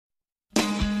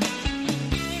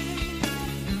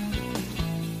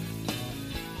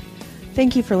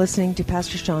Thank you for listening to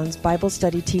Pastor Sean's Bible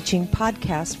Study Teaching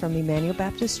podcast from Emmanuel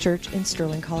Baptist Church in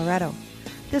Sterling, Colorado.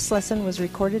 This lesson was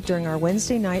recorded during our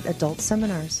Wednesday night adult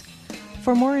seminars.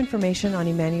 For more information on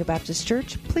Emmanuel Baptist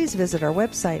Church, please visit our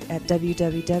website at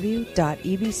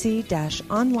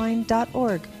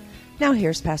www.ebc-online.org. Now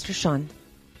here's Pastor Sean.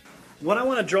 What I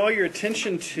want to draw your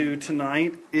attention to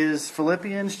tonight is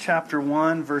Philippians chapter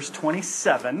 1, verse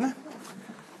 27.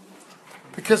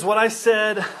 Because what I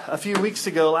said a few weeks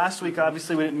ago, last week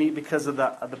obviously we didn't meet because of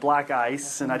the black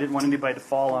ice, and I didn't want anybody to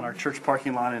fall on our church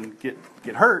parking lot and get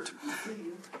hurt.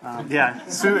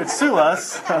 Sue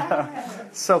us.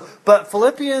 But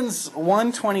Philippians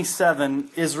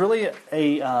 1:27 is really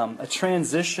a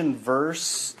transition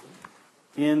verse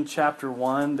in chapter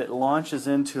 1 that launches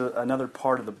into another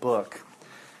part of the book.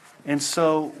 And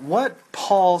so what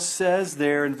Paul says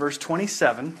there in verse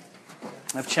 27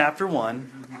 of chapter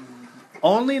 1,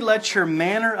 only let your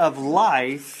manner of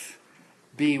life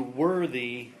be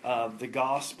worthy of the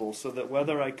gospel, so that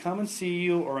whether I come and see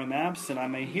you or am absent, I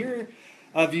may hear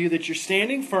of you that you're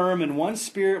standing firm in one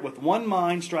spirit with one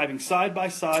mind, striving side by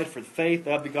side for the faith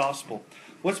of the gospel.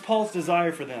 What's Paul's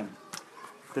desire for them?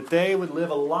 That they would live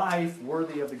a life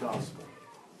worthy of the gospel.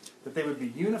 That they would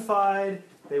be unified,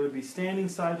 they would be standing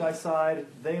side by side,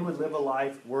 they would live a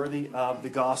life worthy of the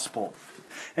gospel.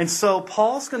 And so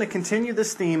Paul's going to continue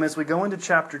this theme as we go into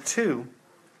chapter 2.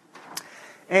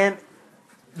 And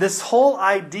this whole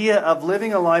idea of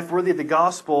living a life worthy of the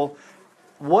gospel,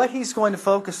 what he's going to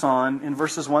focus on in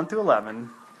verses 1 through 11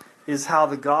 is how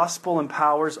the gospel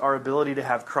empowers our ability to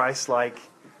have Christ-like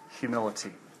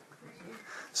humility.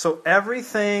 So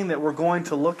everything that we're going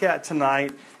to look at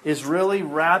tonight is really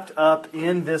wrapped up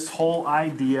in this whole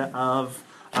idea of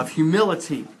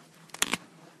humility.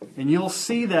 And you'll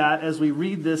see that as we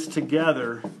read this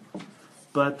together.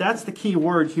 But that's the key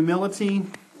word, humility.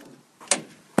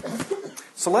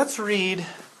 So let's read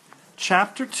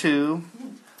chapter 2,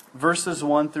 verses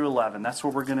 1 through 11. That's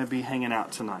where we're going to be hanging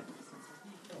out tonight.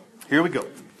 Here we go.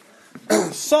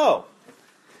 So,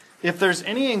 if there's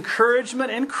any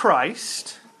encouragement in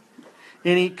Christ,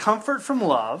 any comfort from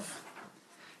love,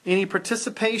 any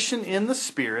participation in the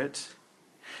Spirit,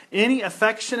 any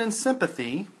affection and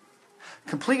sympathy,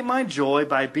 complete my joy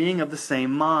by being of the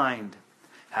same mind,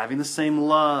 having the same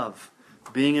love,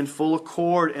 being in full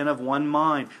accord and of one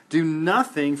mind. Do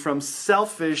nothing from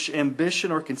selfish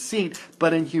ambition or conceit,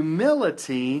 but in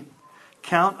humility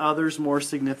count others more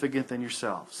significant than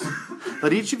yourselves.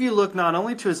 Let each of you look not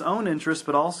only to his own interest,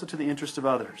 but also to the interest of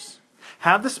others.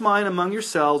 Have this mind among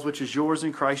yourselves, which is yours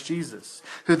in Christ Jesus,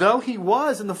 who though he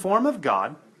was in the form of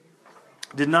God,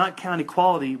 did not count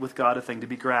equality with God a thing to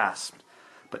be grasped,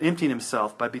 but emptied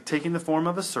himself by taking the form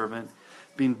of a servant,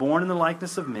 being born in the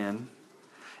likeness of men,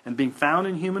 and being found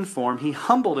in human form, he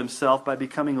humbled himself by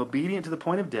becoming obedient to the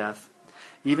point of death,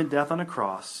 even death on a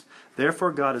cross.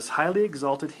 Therefore God has highly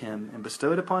exalted him and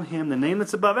bestowed upon him the name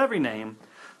that's above every name,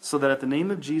 so that at the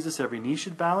name of Jesus every knee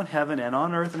should bow in heaven and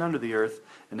on earth and under the earth,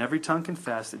 and every tongue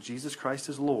confess that Jesus Christ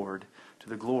is Lord, to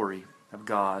the glory of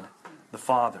God the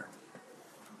Father.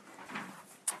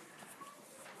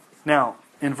 Now,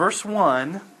 in verse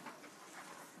 1,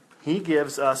 he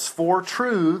gives us 4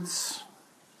 truths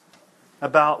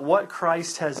about what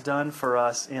Christ has done for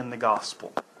us in the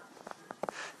gospel.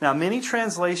 Now, many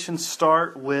translations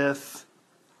start with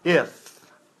if.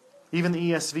 Even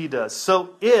the ESV does.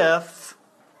 So, if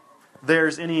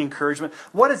there's any encouragement.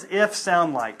 What does if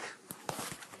sound like?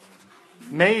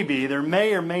 Maybe. There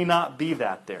may or may not be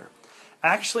that there.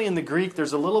 Actually, in the Greek,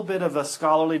 there's a little bit of a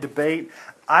scholarly debate.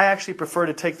 I actually prefer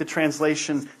to take the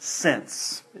translation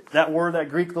since. That word, that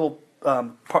Greek little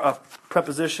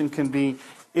preposition can be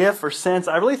if or since.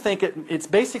 I really think it's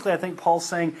basically, I think Paul's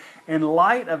saying, in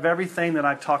light of everything that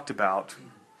I've talked about,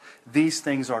 these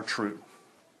things are true.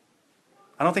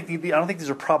 I don't think these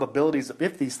are probabilities of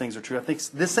if these things are true. I think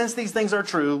since these things are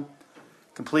true,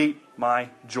 complete my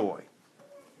joy.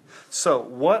 So,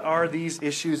 what are these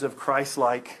issues of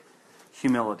Christ-like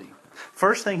humility?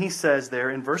 First thing he says there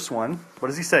in verse 1, what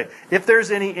does he say? If there's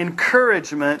any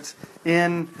encouragement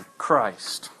in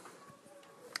Christ.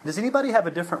 Does anybody have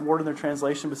a different word in their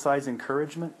translation besides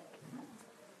encouragement?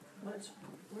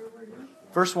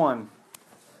 Verse 1.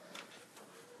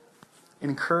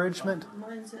 Encouragement.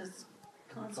 Mine says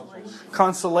consolation.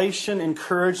 Consolation,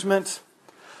 encouragement.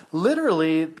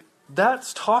 Literally,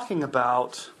 that's talking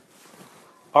about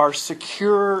our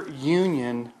secure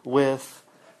union with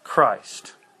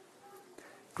Christ.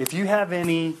 If you have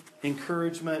any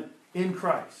encouragement in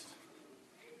Christ,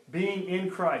 being in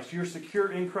Christ, you're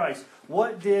secure in Christ.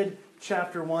 What did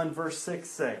chapter 1, verse 6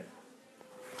 say?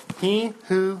 He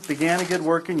who began a good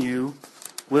work in you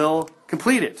will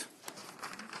complete it.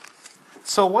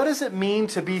 So what does it mean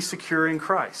to be secure in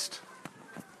Christ?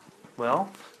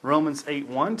 Well, Romans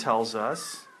 8:1 tells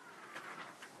us,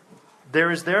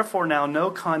 there is therefore now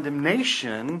no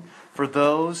condemnation for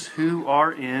those who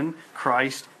are in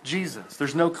Christ Jesus.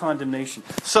 There's no condemnation.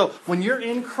 So when you're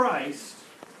in Christ,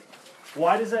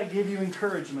 why does that give you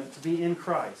encouragement to be in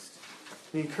Christ?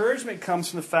 The encouragement comes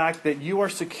from the fact that you are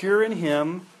secure in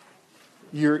Him.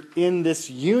 You're in this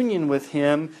union with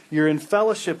Him. You're in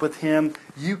fellowship with Him.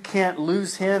 You can't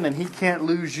lose Him and He can't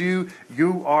lose you.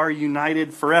 You are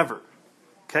united forever.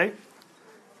 Okay?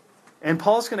 And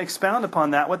Paul's going to expound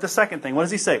upon that with the second thing. What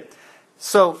does he say?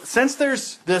 So, since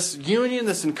there's this union,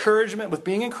 this encouragement with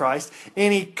being in Christ,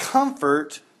 any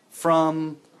comfort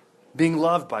from being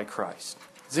loved by Christ.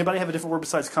 Does anybody have a different word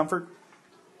besides comfort?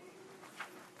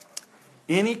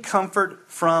 Any comfort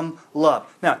from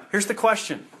love. Now, here's the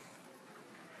question.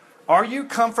 Are you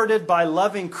comforted by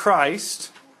loving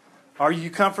Christ? Are you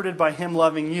comforted by Him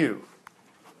loving you?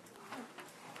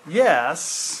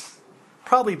 Yes.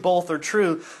 Probably both are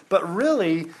true. But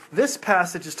really, this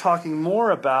passage is talking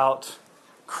more about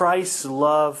Christ's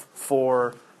love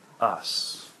for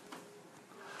us.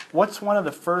 What's one of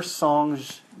the first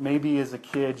songs, maybe as a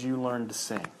kid, you learned to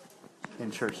sing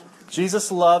in church?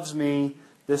 Jesus loves me,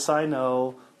 this I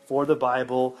know, for the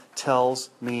Bible tells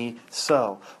me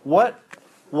so. What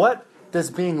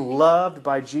does being loved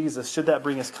by Jesus, should that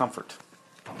bring us comfort?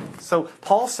 So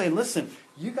Paul's saying, listen,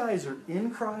 you guys are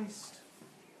in Christ.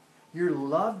 You're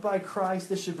loved by Christ.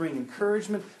 This should bring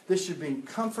encouragement. This should bring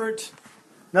comfort.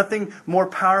 Nothing more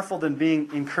powerful than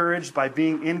being encouraged by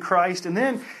being in Christ. And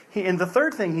then, in the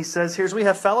third thing he says here is we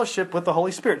have fellowship with the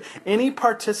Holy Spirit. Any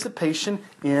participation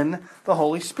in the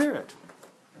Holy Spirit.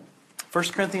 1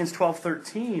 Corinthians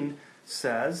 12:13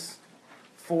 says,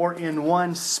 for in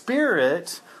one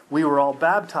Spirit we were all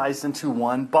baptized into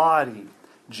one body.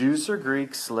 Jews or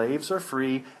Greeks, slaves or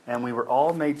free, and we were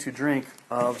all made to drink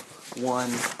of one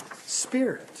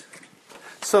Spirit.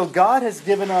 So God has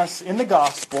given us in the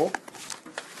gospel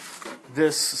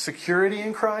this security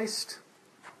in Christ,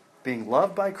 being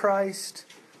loved by Christ,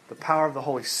 the power of the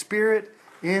Holy Spirit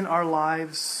in our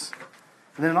lives.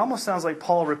 And then it almost sounds like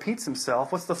Paul repeats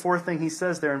himself. What's the fourth thing he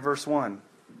says there in verse 1?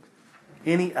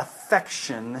 Any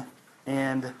affection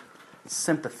and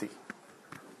sympathy.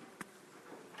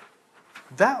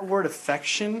 That word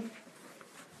affection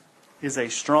is a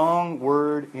strong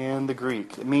word in the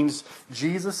Greek. It means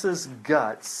Jesus'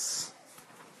 guts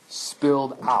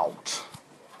spilled out,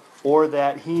 or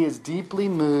that He is deeply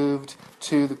moved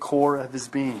to the core of His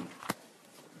being.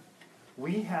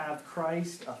 We have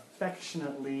Christ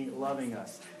affectionately loving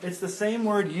us. It's the same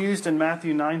word used in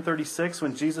Matthew 9:36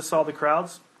 when Jesus saw the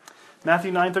crowds.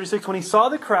 Matthew 9:36, when He saw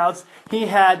the crowds, He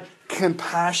had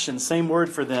compassion, same word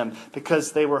for them,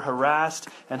 because they were harassed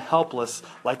and helpless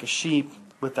like a sheep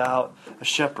without a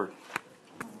shepherd.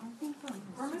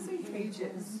 We're missing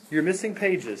pages. You're missing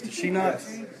pages. Did she not?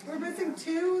 We're missing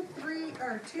 2, 3,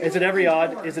 or 2. Is it every and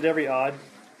odd? 4. Is it every odd?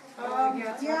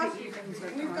 Yeah.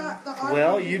 We've got the odd.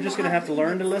 Well, you're just going to have to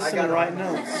learn to listen and write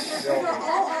notes. We've got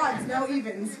all odds, no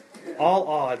evens. All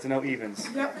odds, no evens.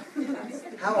 Yep.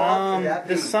 How often that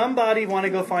be? Does somebody want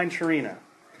to go find Sharina?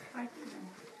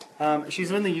 She's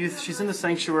in the youth. She's in the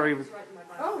sanctuary.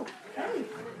 Oh, hey.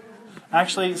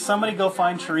 Actually, somebody go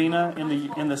find Sharina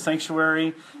in the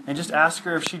sanctuary and just ask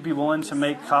her if she'd be willing to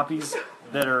make copies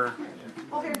that are.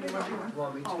 Oh, here, give it.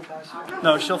 Want me to pass it?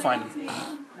 No, she'll find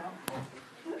them.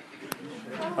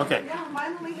 Okay.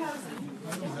 Mine only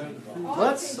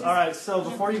has. All right, so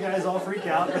before you guys all freak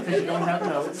out because you don't have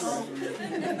notes,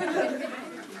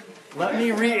 let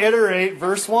me reiterate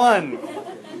verse 1.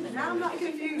 Now I'm not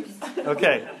confused.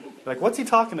 Okay. Like, what's he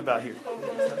talking about here?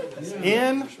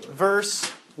 In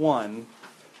verse 1,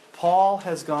 Paul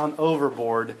has gone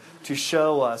overboard to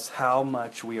show us how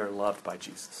much we are loved by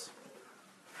Jesus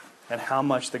and how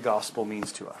much the gospel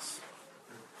means to us.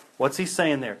 What's he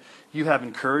saying there? You have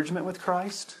encouragement with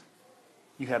Christ.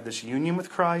 You have this union with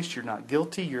Christ. You're not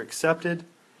guilty. You're accepted.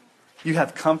 You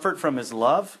have comfort from His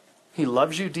love. He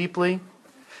loves you deeply.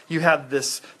 You have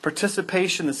this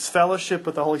participation, this fellowship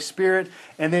with the Holy Spirit.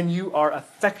 And then you are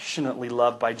affectionately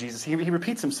loved by Jesus. He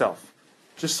repeats himself,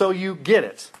 just so you get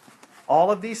it. All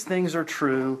of these things are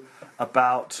true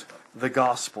about the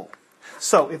gospel.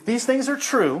 So, if these things are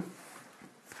true,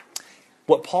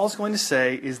 what Paul's going to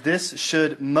say is this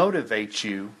should motivate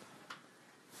you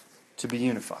to be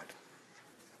unified,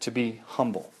 to be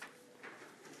humble.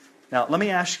 Now, let me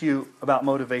ask you about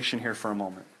motivation here for a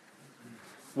moment.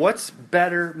 What's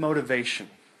better motivation?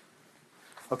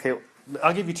 Okay,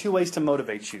 I'll give you two ways to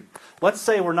motivate you. Let's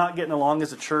say we're not getting along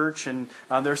as a church, and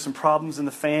there's some problems in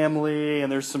the family,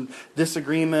 and there's some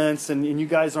disagreements, and you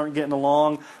guys aren't getting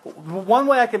along. One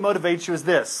way I can motivate you is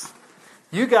this.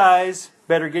 You guys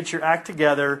better get your act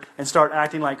together and start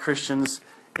acting like Christians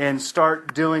and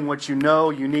start doing what you know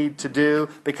you need to do,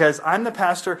 because I'm the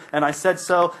pastor and I said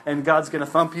so, and God's going to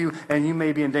thump you, and you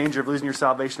may be in danger of losing your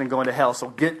salvation and going to hell. So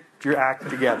get your act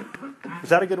together. Is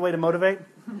that a good way to motivate?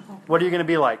 What are you going to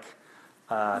be like?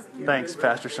 Thanks,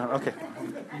 Pastor Sean. Okay.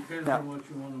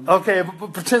 Okay,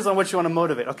 but pretends on what you want to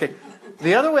motivate. Okay.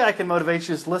 The other way I can motivate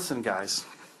you is, listen, guys.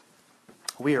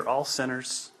 We are all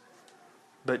sinners,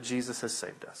 but Jesus has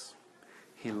saved us.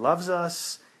 He loves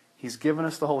us. He's given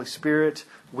us the Holy Spirit.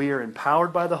 We are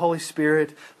empowered by the Holy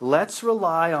Spirit. Let's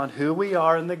rely on who we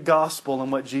are in the gospel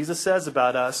and what Jesus says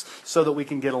about us so that we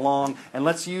can get along. And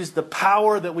let's use the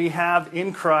power that we have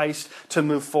in Christ to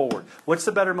move forward. What's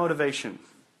the better motivation?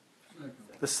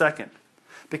 The second.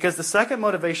 Because the second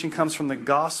motivation comes from the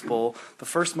gospel. The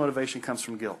first motivation comes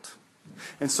from guilt.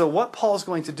 And so what Paul's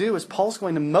going to do is Paul's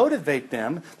going to motivate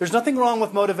them. There's nothing wrong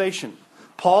with motivation.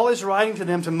 Paul is writing to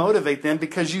them to motivate them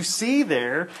because you see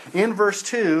there in verse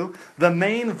 2 the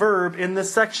main verb in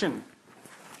this section.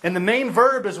 And the main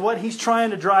verb is what he's trying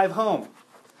to drive home.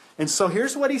 And so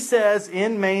here's what he says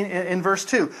in verse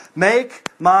 2. Make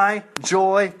my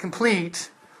joy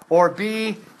complete, or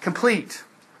be complete.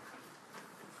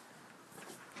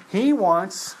 He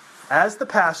wants, as the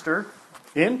pastor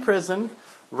in prison,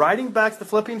 writing back to the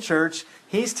Philippian church,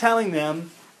 he's telling them,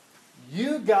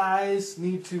 you guys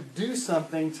need to do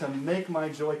something to make my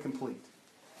joy complete.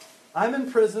 I'm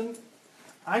in prison.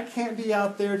 I can't be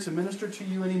out there to minister to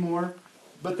you anymore.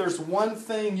 But there's one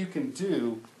thing you can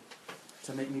do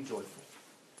to make me joyful.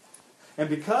 And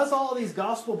because all these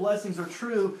gospel blessings are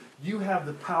true, you have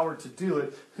the power to do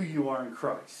it, who you are in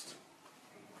Christ.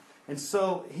 And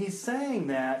so he's saying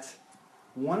that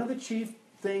one of the chief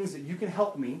things that you can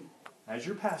help me as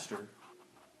your pastor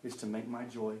is to make my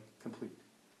joy complete.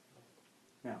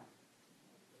 Now,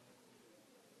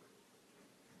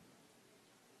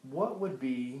 what would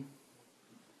be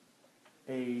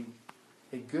a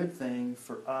good thing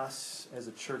for us as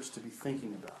a church to be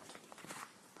thinking about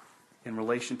in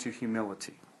relation to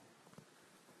humility?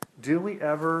 Do we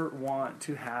ever want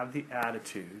to have the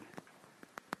attitude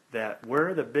that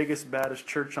we're the biggest, baddest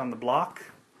church on the block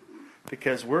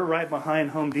because we're right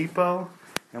behind Home Depot,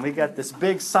 and we got this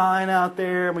big sign out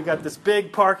there, and we got this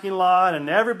big parking lot, and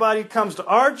everybody comes to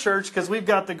our church because we've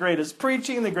got the greatest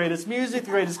preaching, the greatest music,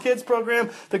 the greatest kids program,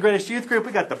 the greatest youth group.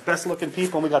 We got the best looking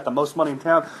people, and we got the most money in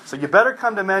town. So you better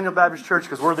come to Emmanuel Baptist Church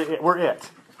because we're it.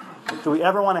 Do we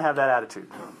ever want to have that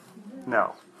attitude?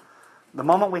 No. The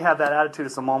moment we have that attitude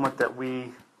is the moment that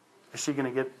is she going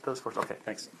to get those first? Okay,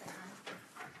 thanks.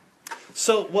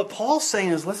 So what Paul's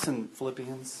saying is, listen,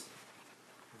 Philippians,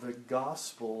 the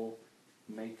gospel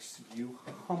makes you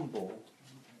humble,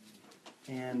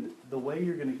 and the way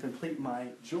you're going to complete my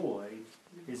joy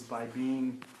is by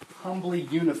being humbly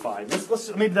unified.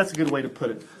 Maybe that's a good way to put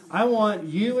it. I want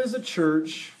you as a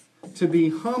church to be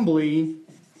humbly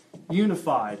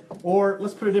unified, or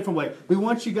let's put it a different way. We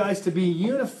want you guys to be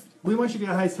We want you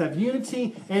guys to have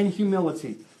unity and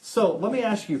humility. So let me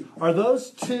ask you: are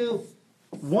those two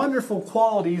wonderful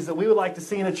qualities that we would like to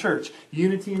see in a church?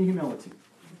 Unity and humility.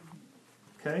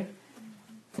 Okay.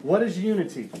 What is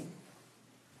unity?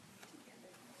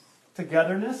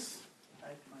 Togetherness.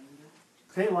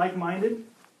 Okay, like-minded.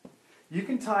 You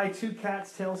can tie two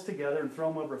cats' tails together and throw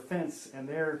them over a fence, and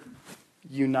they're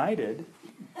united.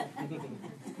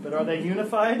 But are they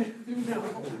unified?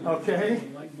 No. Okay.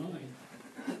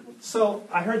 So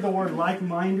I heard the word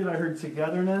like-minded. I heard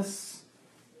togetherness.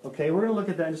 Okay, we're going to look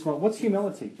at that in just a moment. What's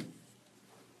humility?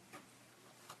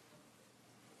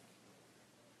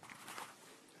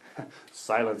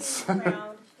 Silence.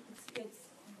 It's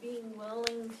being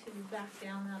willing to back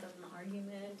down out of an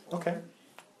argument. Okay.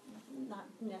 Not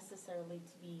necessarily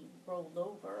to be rolled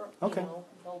over. Okay.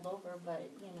 Rolled over, but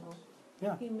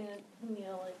Yeah.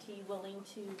 humility, willing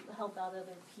to help out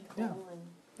other people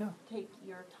and take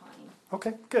your time.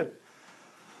 Okay, good.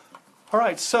 All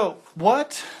right, so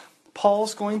what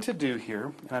Paul's going to do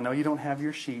here, and I know you don't have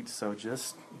your sheets, so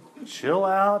just chill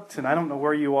out, and I don't know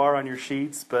where you are on your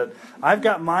sheets, but I've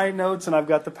got my notes and I've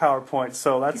got the PowerPoint,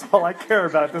 so that's all I care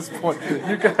about at this point.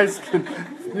 You guys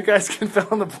can fill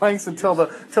in the blanks until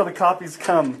the copies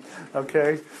come,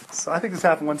 okay? So I think this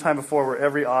happened one time before where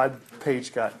every odd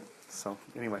page got, so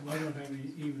anyway. I don't have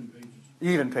any even pages.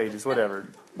 Even pages, whatever.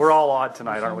 We're all odd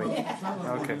tonight, aren't we?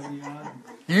 Okay.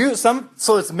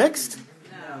 So it's mixed?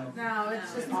 No,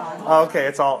 it's just odd. Oh, okay,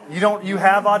 it's all. You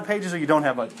have odd pages or you don't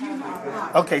have odd?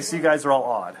 Okay, so you guys are all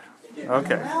odd.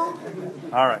 Okay.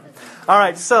 All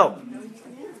right, so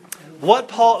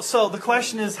so the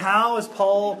question is, how does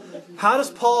Paul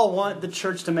want the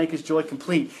church to make his joy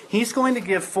complete? He's going to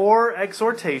give 4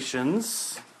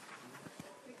 exhortations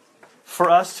for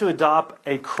us to adopt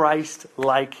a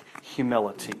Christ-like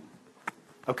humility.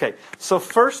 Okay, so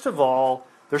first of all,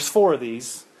 there's 4 of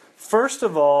these. First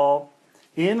of all,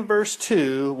 in verse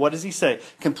 2, what does he say?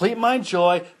 Complete my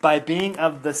joy by being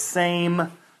of the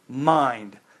same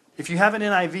mind. If you have an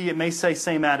NIV, it may say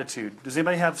same attitude. Does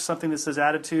anybody have something that says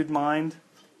attitude, mind?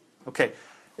 Okay,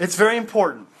 it's very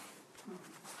important.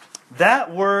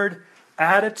 That word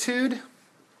attitude,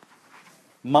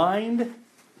 mind,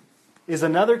 is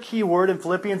another key word in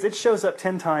Philippians. It shows up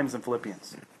 10 times in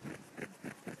Philippians.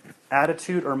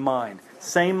 Attitude or mind.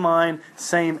 Same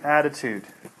attitude.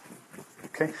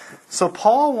 Okay? So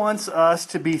Paul wants us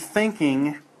to be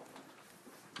thinking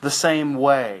the same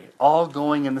way, all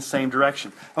going in the same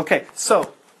direction. Okay,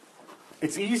 so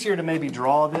it's easier to maybe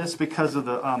draw this because of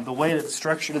the way it's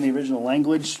structured in the original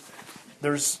language.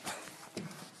 I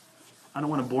don't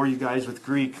want to bore you guys with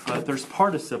Greek, but there's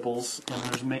participles and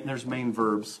there's main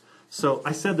verbs. So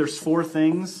I said there's 4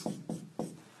 things.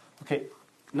 Okay,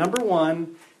 number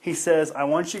 1, he says, I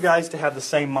want you guys to have the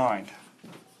same mind.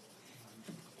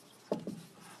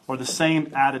 Or the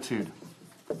same attitude.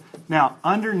 Now,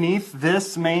 underneath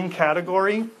this main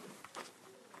category,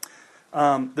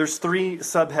 there's 3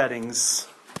 subheadings,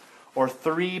 or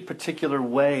 3 particular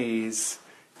ways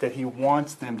that he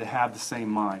wants them to have the same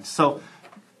mind. So,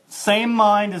 same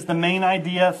mind is the main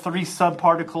idea. 3 sub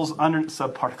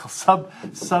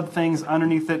things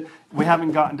underneath it. We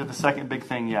haven't gotten to the second big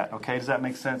thing yet. Okay, does that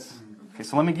make sense? Okay,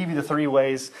 so let me give you the 3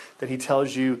 ways that he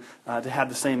tells you to have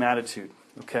the same attitude.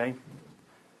 Okay,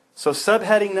 so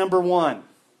subheading number 1.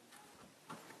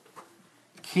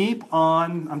 Keep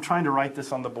on. I'm trying to write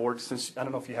this on the board since I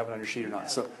don't know if you have it on your sheet or not.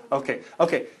 So okay.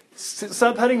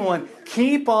 Subheading 1.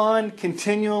 Keep on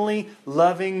continually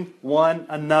loving one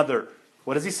another.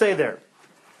 What does he say there?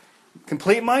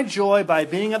 Complete my joy by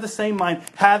being of the same mind,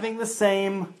 having the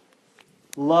same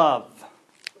love.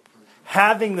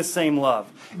 Having the same love.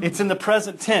 It's in the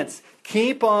present tense.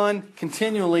 Keep on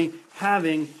continually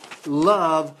having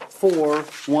love for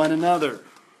one another.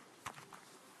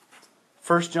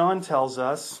 1 John tells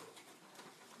us,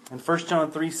 in 1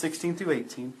 John 3:16 through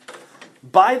 18,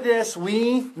 by this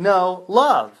we know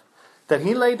love, that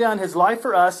he laid down his life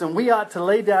for us, and we ought to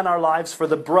lay down our lives for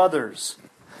the brothers.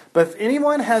 But if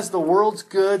anyone has the world's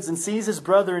goods and sees his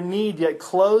brother in need, yet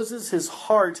closes his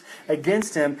heart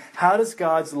against him, how does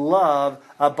God's love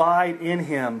abide in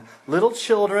him? Little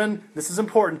children, this is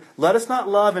important, let us not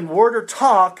love in word or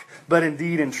talk, but in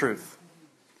deed and truth.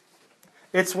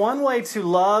 It's one way to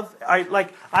love.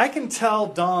 I can tell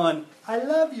Dawn, I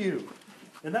love you.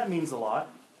 And that means a lot.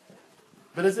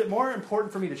 But is it more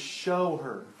important for me to show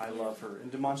her I love her in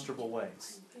demonstrable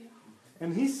ways?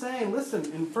 And he's saying, listen,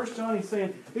 in 1 John he's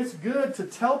saying, it's good to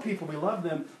tell people we love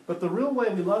them, but the real way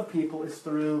we love people is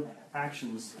through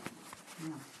actions.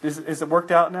 Is it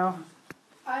worked out now?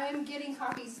 I'm getting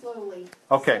copies slowly.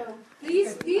 Okay. So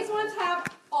these ones have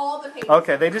all the pages.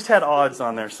 Okay, they just had odds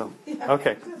on there, so.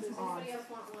 Okay. Does anybody else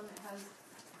want one that has...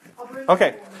 I'll bring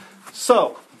Okay,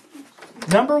 so,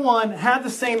 number 1, have the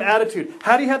same attitude.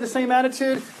 How do you have the same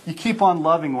attitude? You keep on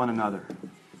loving one another.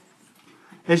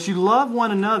 As you love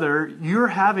one another, you're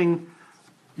having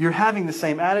the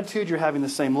same attitude, you're having the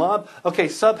same love. Okay,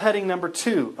 subheading number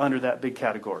 2 under that big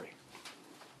category.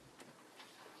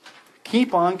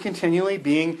 Keep on continually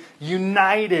being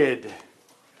united.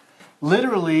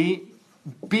 Literally,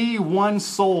 be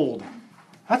one-souled.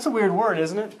 That's a weird word,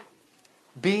 isn't it?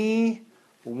 Be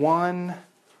one-souled.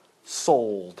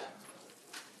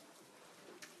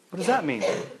 What does that mean?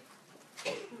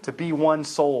 To be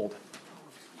one-souled.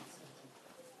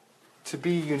 To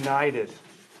be united.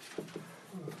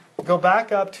 Go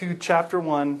back up to chapter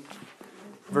 1,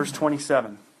 verse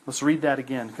 27. Let's read that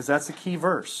again, because that's a key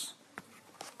verse.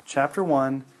 Chapter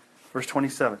 1, verse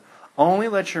 27. Only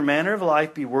let your manner of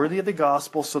life be worthy of the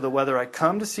gospel, so that whether I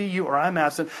come to see you or I'm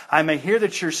absent, I may hear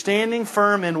that you're standing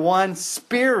firm in one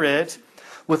spirit,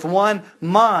 with one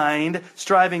mind,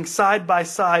 striving side by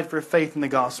side for faith in the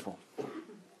gospel.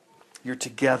 You're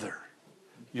together.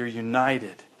 You're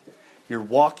united. You're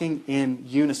walking in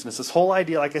unison. It's this whole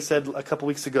idea, like I said a couple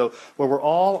weeks ago, where we're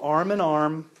all arm in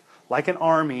arm, like an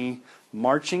army,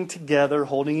 marching together,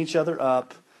 holding each other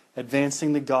up,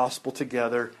 advancing the gospel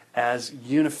together as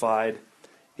unified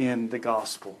in the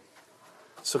gospel.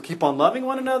 So keep on loving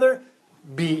one another,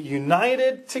 be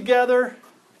united together,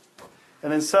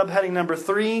 And then subheading number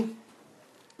 3,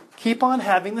 keep on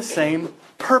having the same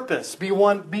purpose.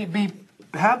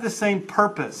 Have the same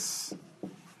purpose.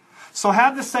 So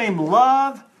have the same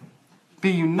love,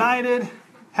 be united,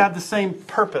 have the same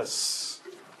purpose.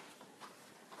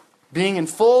 Being in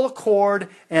full accord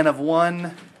and of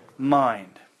one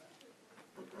mind.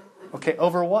 Okay,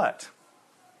 over what?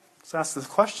 Let's ask this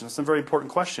question. It's a very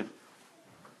important question.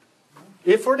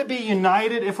 If we're to be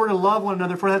united, if we're to love one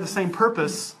another, if we're to have the same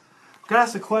purpose, we've got to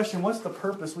ask the question, what's the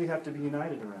purpose we have to be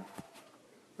united around?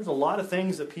 There's a lot of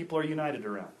things that people are united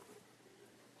around.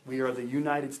 We are the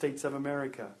United States of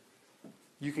America.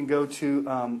 You can go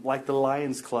to like the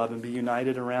Lions Club and be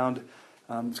united around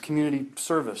community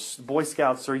service. Boy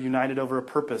Scouts are united over a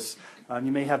purpose.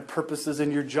 You may have purposes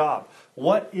in your job.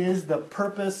 What is the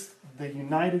purpose?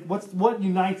 What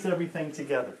unites everything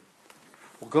together?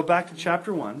 We'll go back to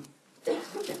chapter 1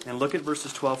 and look at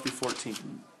verses 12 through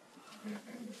 14.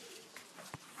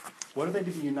 What are they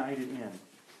to be united in?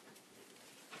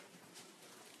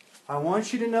 I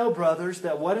want you to know, brothers,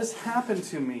 that what has happened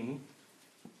to me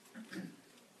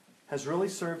has really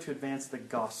served to advance the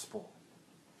gospel.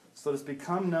 So it has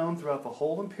become known throughout the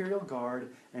whole imperial guard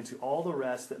and to all the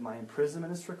rest that my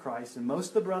imprisonment is for Christ. And most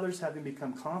of the brothers, having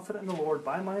become confident in the Lord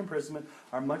by my imprisonment,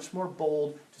 are much more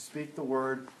bold to speak the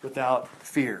word without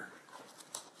fear.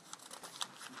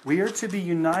 We are to be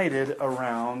united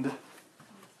around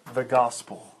the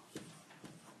gospel.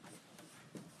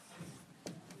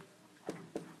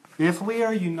 If we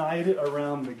are united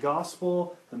around the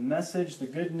gospel, the message, the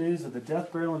good news of the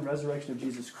death, burial, and resurrection of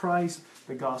Jesus Christ,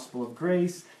 the gospel of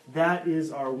grace, that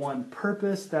is our one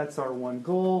purpose, that's our one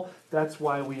goal, that's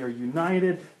why we are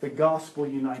united. The gospel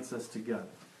unites us together.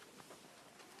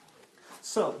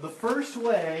 So, the first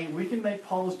way we can make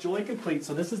Paul's joy complete,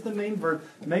 so this is the main verb,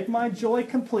 make my joy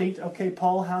complete. Okay,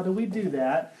 Paul, how do we do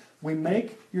that? We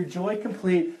make your joy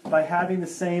complete by having the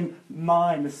same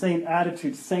mind, the same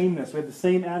attitude, sameness. We have the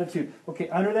same attitude. Okay,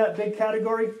 under that big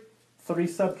category, 3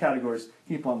 subcategories.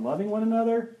 Keep on loving one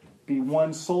another, be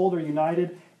one-souled or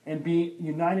united, and be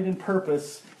united in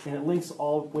purpose, and it links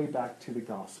all the way back to the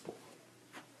gospel.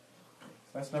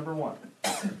 That's number 1.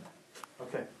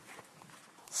 Okay.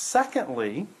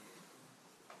 Secondly,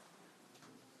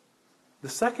 the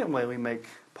second way we make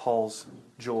Paul's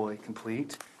joy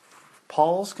complete,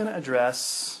 Paul's going to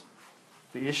address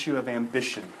the issue of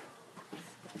ambition.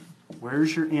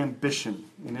 Where's your ambition?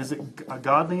 And is it a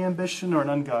godly ambition or an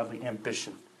ungodly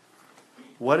ambition?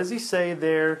 What does he say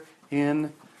there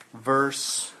in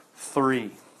verse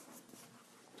 3?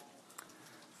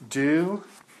 Do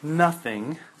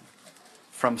nothing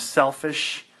from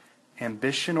selfish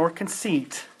ambition or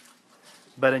conceit,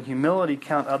 but in humility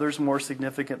count others more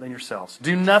significant than yourselves.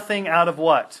 Do nothing out of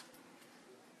what?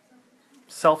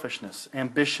 Selfishness,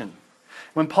 ambition.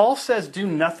 When Paul says do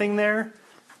nothing there,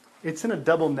 it's in a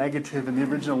double negative in the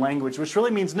original language, which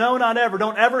really means no, not ever.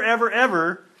 Don't ever, ever,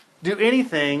 ever do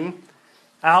anything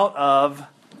out of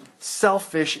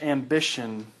selfish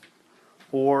ambition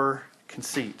or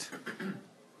conceit.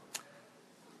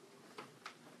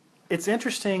 It's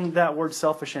interesting, that word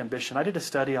selfish ambition. I did a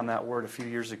study on that word a few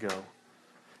years ago.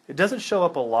 It doesn't show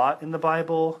up a lot in the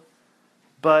Bible,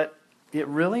 but it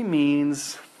really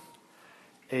means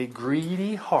a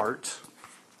greedy heart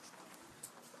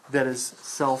that is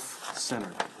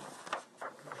self-centered.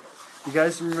 You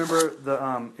guys remember the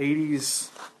 80s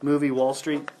movie Wall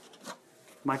Street?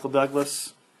 Michael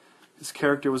Douglas. His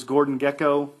character was Gordon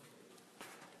Gekko.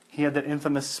 He had that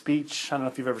infamous speech. I don't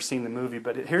know if you've ever seen the movie,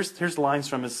 but here's lines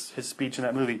from his speech in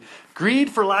that movie. Greed,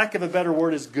 for lack of a better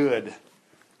word, is good.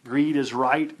 Greed is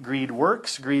right. Greed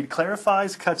works. Greed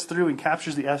clarifies, cuts through, and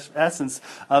captures the essence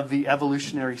of the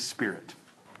evolutionary spirit.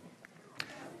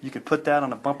 You could put that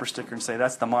on a bumper sticker and say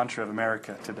that's the mantra of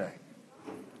America today.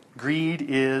 Greed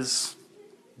is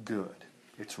good.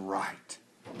 It's right.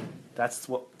 That's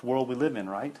what world we live in,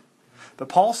 right? But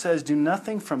Paul says, do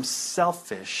nothing from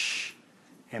selfish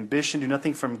ambition, do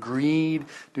nothing from greed,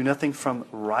 do nothing from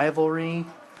rivalry.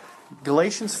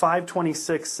 Galatians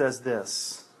 5:26 says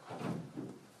this,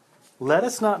 let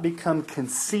us not become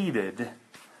conceited,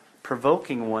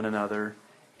 provoking one another,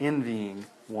 envying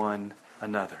one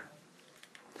another.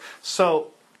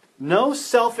 So, no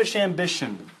selfish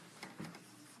ambition.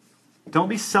 Don't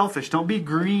be selfish. Don't be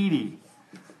greedy.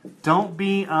 Don't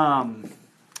be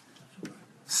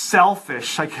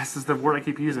selfish, I guess is the word I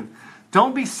keep using.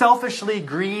 Don't be selfishly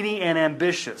greedy and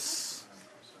ambitious.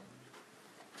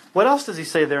 What else does he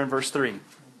say there in verse 3?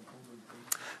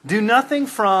 Do nothing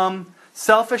from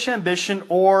selfish ambition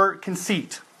or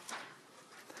conceit.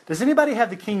 Does anybody have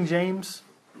the King James?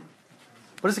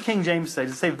 What does the King James say?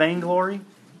 Does it say vainglory?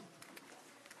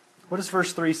 What does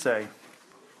verse 3 say?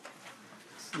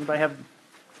 Anybody have...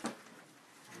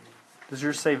 Does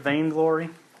yours say vainglory?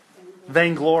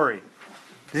 Vainglory.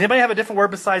 Does anybody have a different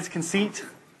word besides conceit?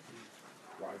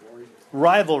 Rivalry.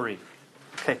 Rivalry.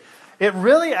 Okay. It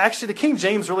really, actually, the King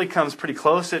James really comes pretty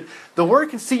close. The word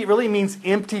conceit really means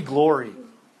empty glory.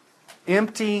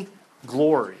 Empty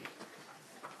glory.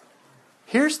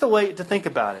 Here's the way to think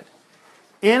about it.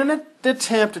 In an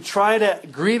attempt to try to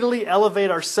greedily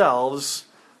elevate ourselves,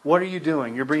 what are you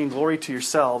doing? You're bringing glory to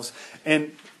yourselves.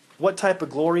 And what type of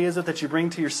glory is it that you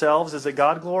bring to yourselves? Is it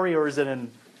God glory or is it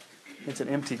it's an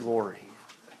empty glory?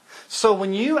 So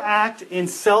when you act in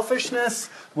selfishness,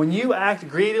 when you act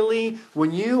greedily,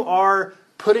 when you are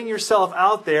putting yourself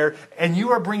out there and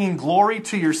you are bringing glory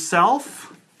to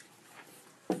yourself,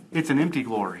 it's an empty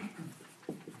glory.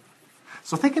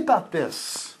 So think about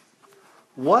this.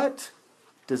 What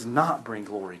does not bring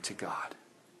glory to God?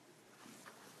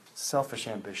 Selfish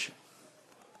ambition.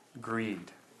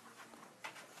 Greed.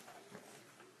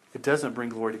 It doesn't bring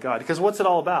glory to God. Because what's it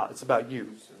all about? It's about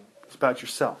you. It's about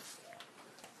yourself.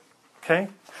 Okay?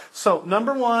 So,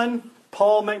 number 1,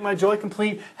 Paul, make my joy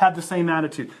complete, have the same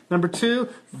attitude. Number 2,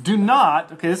 do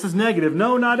not, okay, this is negative,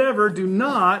 no, not ever, do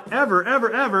not ever,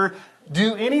 ever, ever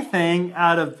do anything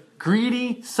out of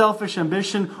greedy, selfish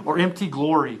ambition or empty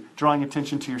glory, drawing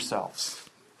attention to yourselves.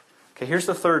 Okay, here's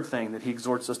the third thing that he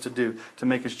exhorts us to do to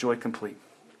make his joy complete.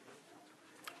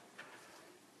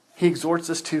 He exhorts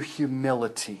us to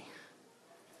humility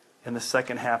in the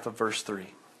second half of verse 3.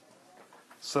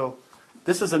 So,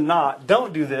 this is a not,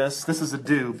 don't do this, this is a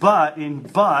do. But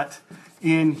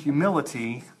in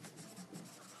humility,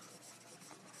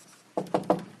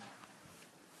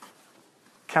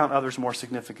 count others more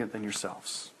significant than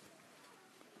yourselves.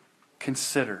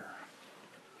 Consider,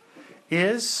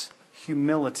 is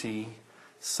humility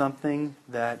something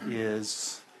that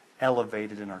is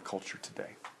elevated in our culture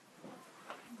today?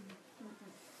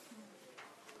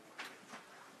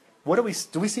 What do we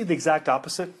see the exact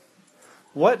opposite?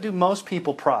 What do most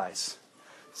people prize?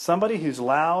 Somebody who's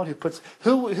loud,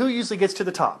 who usually gets to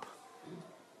the top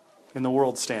in the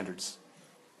world's standards?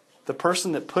 The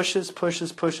person that pushes,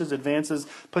 advances,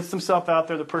 puts themselves out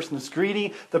there, the person that's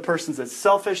greedy, the person that's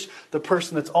selfish, the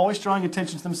person that's always drawing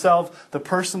attention to themselves, the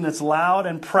person that's loud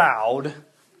and proud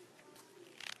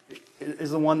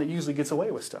is the one that usually gets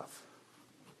away with stuff.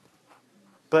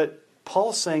 But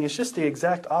Paul's saying it's just the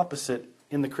exact opposite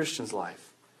in the Christian's life.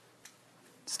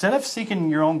 Instead of seeking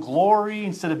your own glory,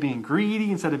 instead of being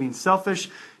greedy, instead of being selfish,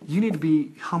 you need to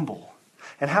be humble.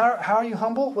 And how are you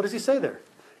humble? What does he say there?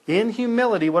 In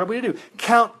humility, what are we to do?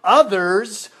 Count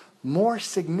others more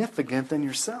significant than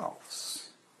yourselves.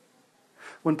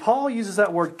 When Paul uses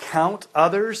that word count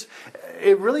others,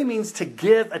 it really means to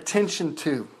give attention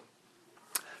to.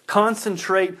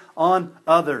 Concentrate on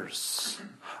others.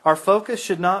 Our focus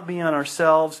should not be on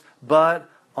ourselves, but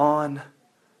on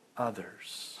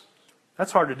others.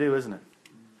 That's hard to do, isn't it?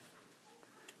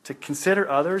 To consider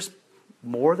others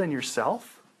more than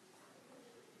yourself?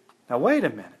 Now wait a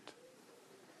minute.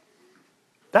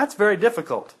 That's very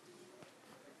difficult.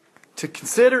 To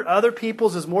consider other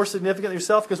people's as more significant than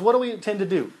yourself, because what do we tend to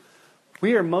do?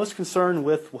 We are most concerned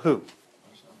with who?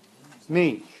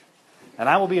 Me. And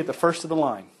I will be at the first of the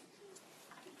line.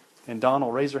 And Dawn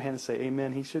will raise her hand and say,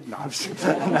 amen, he should. No, I'm just,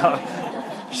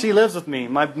 no. She lives with me.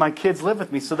 My kids live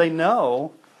with me, so they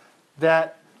know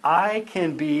that I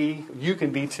can be, you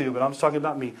can be too, but I'm just talking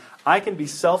about me. I can be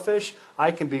selfish.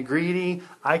 I can be greedy.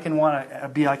 I can want to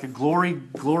be like a glory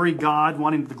God,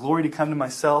 wanting the glory to come to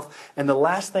myself. And the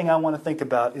last thing I want to think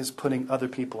about is putting other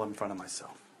people in front of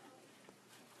myself.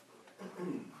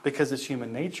 Because it's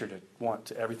human nature to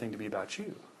want everything to be about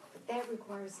you. But that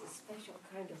requires a special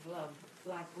kind of love,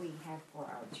 like we have for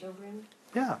our children.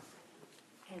 Yeah.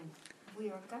 And we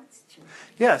are God's children.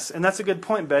 Yes, and that's a good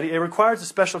point, Betty. It requires a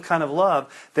special kind of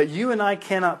love that you and I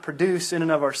cannot produce in and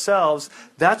of ourselves.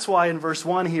 That's why in verse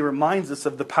 1 he reminds us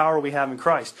of the power we have in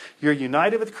Christ. You're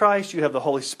united with Christ. You have the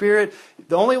Holy Spirit.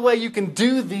 The only way you can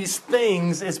do these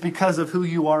things is because of who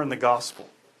you are in the gospel.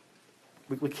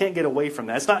 We can't get away from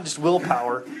that. It's not just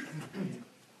willpower.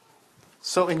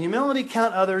 So in humility,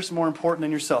 count others more important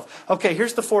than yourself. Okay,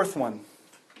 here's the fourth one.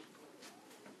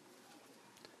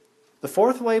 The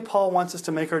fourth way Paul wants us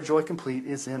to make our joy complete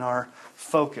is in our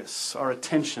focus, our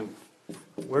attention.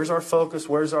 Where's our focus?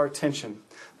 Where's our attention?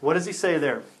 What does he say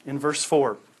there in verse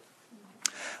 4?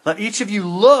 Let each of you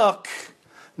look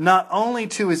not only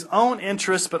to his own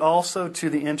interests, but also to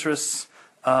the interests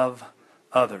of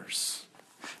others.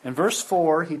 In verse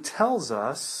 4, he tells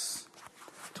us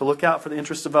to look out for the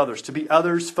interests of others, to be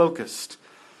others-focused.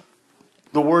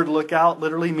 The word look out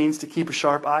literally means to keep a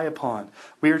sharp eye upon.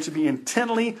 We are to be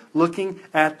intently looking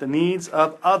at the needs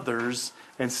of others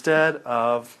instead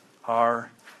of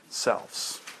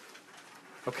ourselves.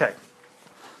 Okay,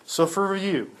 so for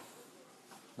review,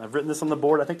 I've written this on the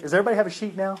board. I think, does everybody have a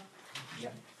sheet now? Yeah.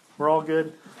 We're all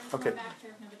good? Okay.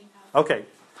 Okay.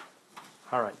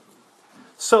 All right.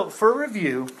 So for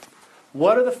review,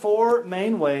 what are the 4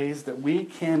 main ways that we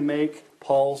can make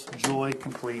Paul's joy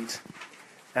complete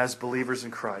as believers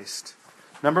in Christ?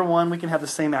 Number 1, we can have the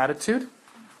same attitude.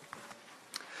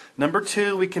 Number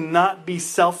 2, we cannot be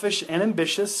selfish and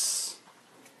ambitious.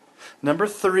 Number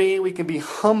 3, we can be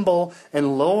humble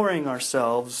and lowering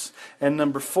ourselves. And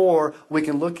number 4, we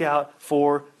can look out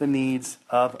for the needs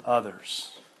of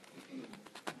others.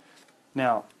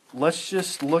 Now, let's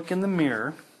just look in the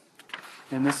mirror.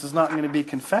 And this is not going to be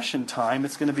confession time.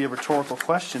 It's going to be a rhetorical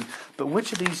question. But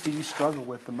which of these do you struggle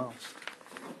with the most?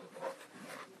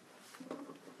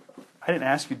 I didn't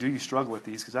ask you, do you struggle with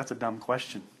these? Because that's a dumb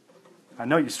question. I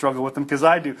know you struggle with them because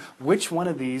I do. Which one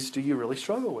of these do you really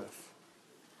struggle with?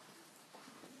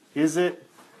 Is it,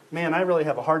 man, I really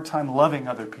have a hard time loving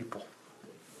other people.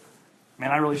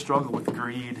 Man, I really struggle with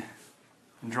greed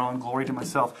and drawing glory to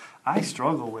myself. I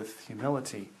struggle with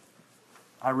humility.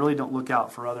 I really don't look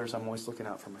out for others. I'm always looking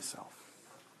out for myself.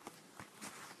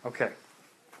 Okay.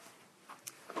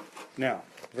 Now,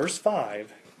 verse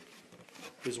 5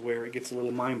 is where it gets a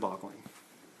little mind-boggling.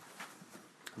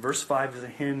 Verse 5 is a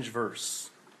hinge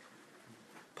verse.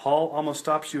 Paul almost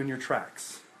stops you in your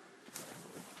tracks.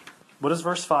 What does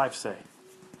verse 5 say?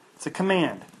 It's a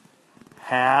command.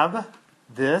 Have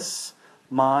this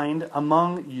mind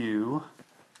among you,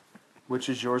 which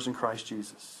is yours in Christ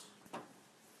Jesus.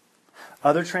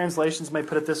 Other translations may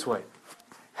put it this way.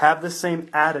 Have the same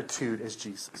attitude as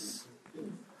Jesus.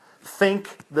 Think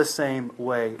the same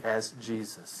way as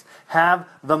Jesus. Have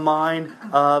the mind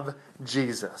of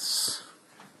Jesus.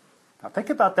 Now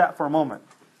think about that for a moment.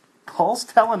 Paul's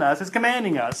telling us, he's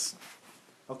commanding us,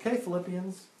 okay,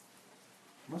 Philippians,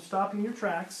 I'm going to stop you in your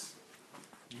tracks.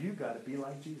 You've got to be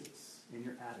like Jesus in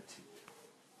your attitude.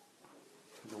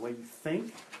 In the way you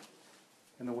think,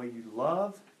 in the way you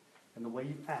love, and the way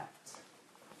you act.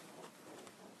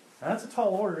 Now that's a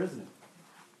tall order, isn't it?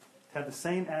 To have the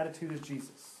same attitude as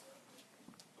Jesus.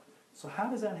 So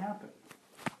how does that happen?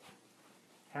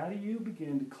 How do you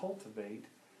begin to cultivate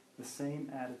the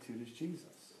same attitude as Jesus?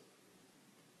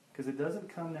 Because it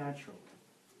doesn't come naturally.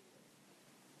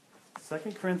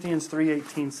 2 Corinthians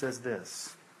 3:18 says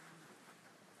this.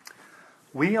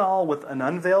 We all, with an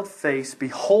unveiled face,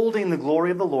 beholding the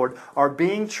glory of the Lord, are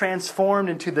being transformed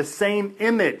into the same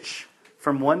image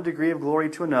from one degree of glory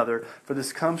to another, for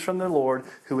this comes from the Lord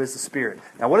who is the Spirit.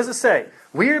 Now what does it say?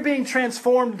 We are being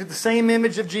transformed into the same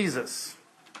image of Jesus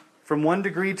from one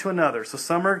degree to another. So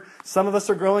some of us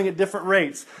are growing at different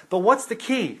rates. But what's the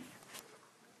key?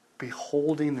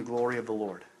 Beholding the glory of the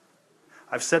Lord.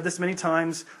 I've said this many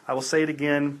times. I will say it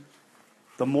again.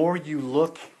 The more you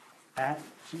look at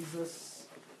Jesus,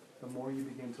 the more you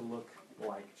begin to look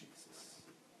like Jesus.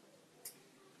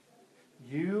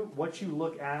 What you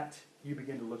look at, you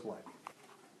begin to look like.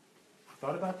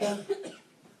 Thought about that?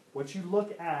 What you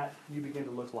look at, you begin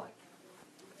to look like.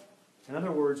 In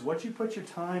other words, what you put your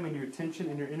time and your attention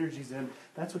and your energies in,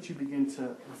 that's what you begin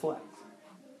to reflect.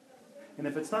 And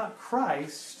if it's not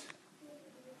Christ,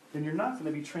 then you're not going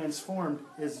to be transformed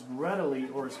as readily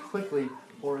or as quickly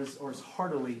or as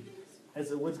heartily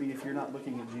as it would be if you're not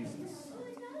looking at Jesus.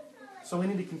 So we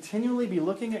need to continually be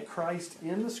looking at Christ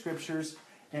in the Scriptures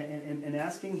and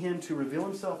asking Him to reveal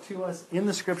Himself to us in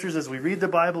the Scriptures as we read the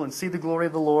Bible and see the glory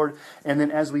of the Lord. And then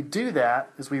as we do that,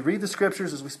 as we read the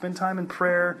Scriptures, as we spend time in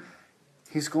prayer,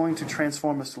 He's going to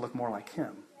transform us to look more like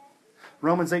Him.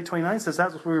 Romans 8:29 says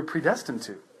that's what we were predestined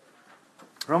to.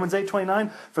 Romans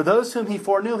 8:29, for those whom He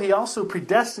foreknew, He also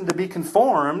predestined to be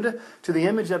conformed to the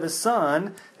image of His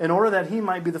Son, in order that He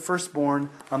might be the firstborn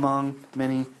among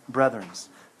many brethren.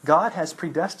 God has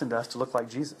predestined us to look like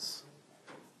Jesus.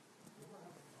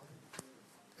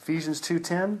 Ephesians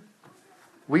 2:10,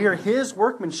 we are His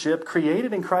workmanship,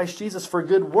 created in Christ Jesus for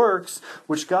good works,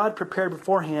 which God prepared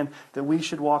beforehand that we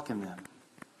should walk in them.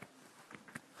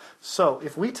 So,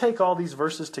 if we take all these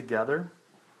verses together,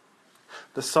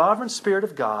 the sovereign Spirit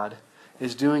of God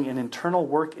is doing an internal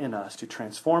work in us to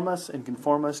transform us and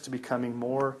conform us to becoming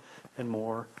more and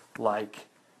more like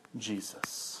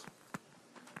Jesus.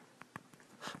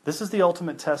 This is the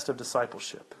ultimate test of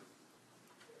discipleship.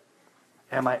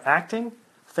 Am I acting,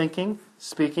 thinking,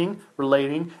 speaking,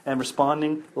 relating, and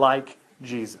responding like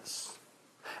Jesus?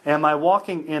 Am I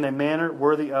walking in a manner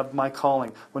worthy of my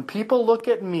calling? When people look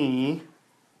at me,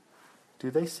 do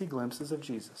they see glimpses of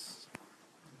Jesus?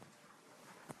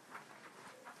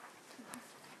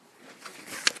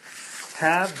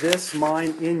 have this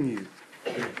mind in you.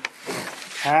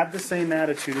 Have the same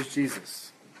attitude as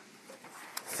Jesus.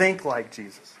 Think like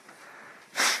Jesus.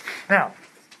 Now,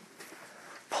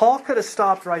 Paul could have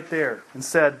stopped right there and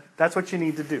said, that's what you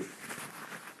need to do.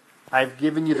 I've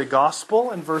given you the gospel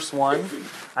in verse 1.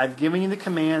 I've given you the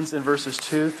commands in verses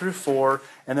 2 through 4.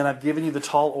 And then I've given you the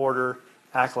tall order,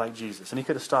 act like Jesus. And he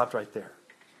could have stopped right there.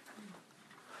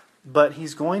 But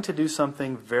he's going to do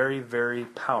something very, very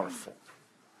powerful.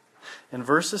 In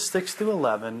verses 6 through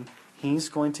 11, he's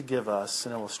going to give us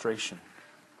an illustration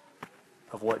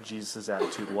of what Jesus'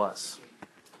 attitude was.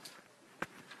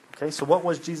 Okay, so what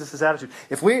was Jesus' attitude?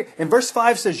 In verse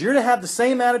 5 says, you're to have the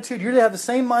same attitude, you're to have the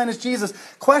same mind as Jesus.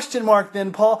 Question mark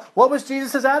then, Paul, what was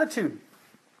Jesus' attitude?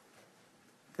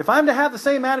 If I'm to have the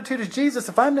same attitude as Jesus,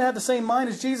 if I'm to have the same mind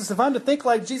as Jesus, if I'm to think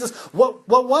like Jesus, what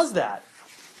was that?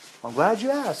 Well, I'm glad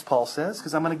you asked, Paul says,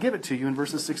 because I'm going to give it to you in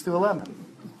verses 6 through 11.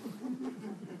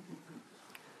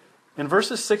 In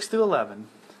verses 6 through 11,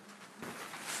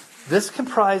 this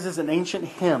comprises an ancient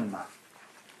hymn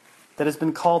that has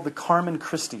been called the Carmen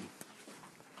Christi,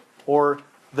 or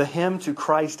the hymn to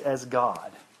Christ as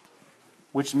God,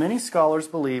 which many scholars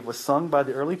believe was sung by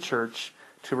the early church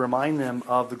to remind them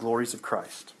of the glories of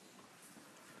Christ.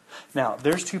 Now,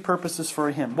 there's two purposes for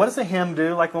a hymn. What does a hymn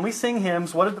do? Like when we sing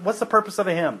hymns, what's the purpose of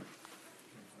a hymn?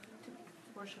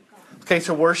 Worship God. Okay,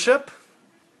 to worship.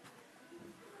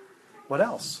 What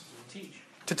else?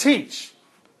 To teach.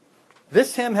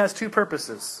 This hymn has two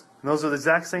purposes. And those are the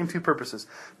exact same two purposes.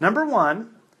 Number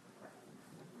one,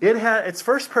 its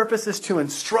first purpose is to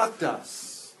instruct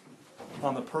us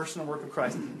on the person and work of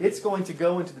Christ. It's going to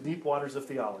go into the deep waters of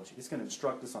theology. It's going to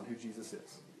instruct us on who Jesus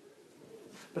is.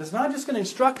 But it's not just going to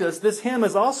instruct us. This hymn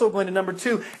is also going to, number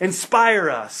two, inspire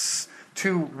us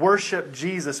to worship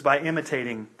Jesus by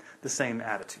imitating the same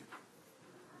attitude.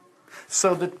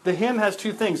 So the hymn has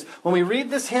two things. When we read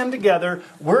this hymn together,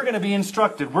 we're going to be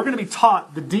instructed. We're going to be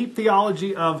taught the deep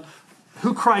theology of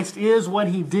who Christ is, what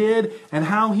He did, and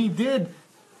how He did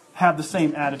have the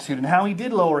same attitude, and how He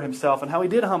did lower Himself, and how He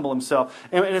did humble Himself.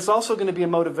 And it's also going to be a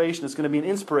motivation. It's going to be an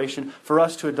inspiration for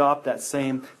us to adopt that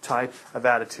same type of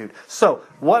attitude. So,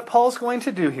 what Paul's going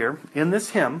to do here in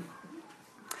this hymn,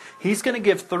 he's going to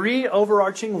give three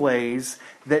overarching ways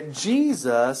that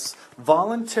Jesus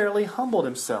voluntarily humbled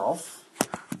Himself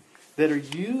that are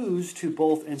used to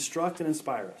both instruct and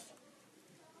inspire us.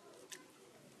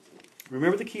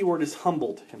 Remember, the key word is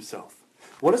humbled Himself.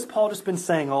 What has Paul just been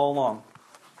saying all along?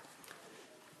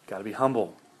 Got to be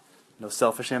humble. No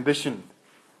selfish ambition.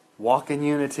 Walk in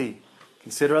unity.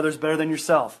 Consider others better than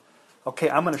yourself. Okay,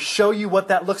 I'm going to show you what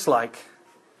that looks like.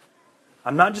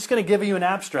 I'm not just going to give you an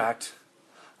abstract.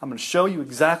 I'm going to show you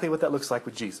exactly what that looks like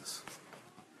with Jesus.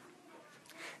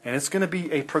 And it's going to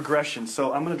be a progression.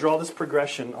 So I'm going to draw this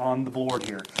progression on the board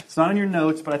here. It's not in your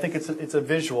notes, but I think it's a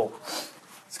visual.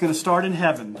 It's going to start in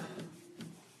heaven.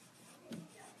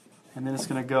 And then it's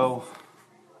going to go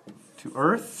to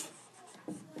earth.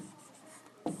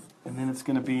 And then it's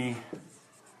going to be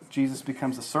Jesus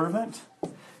becomes a servant.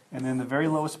 And then the very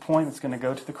lowest point, it's going to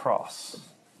go to the cross.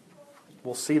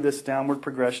 We'll see this downward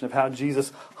progression of how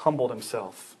Jesus humbled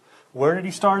Himself. Where did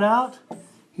He start out?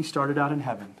 He started out in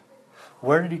heaven.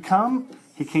 Where did He come?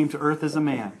 He came to earth as a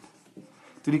man.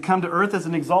 Did He come to earth as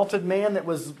an exalted man that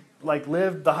was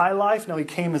lived the high life? No, He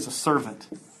came as a servant.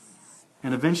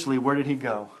 And eventually, where did He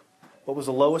go? What was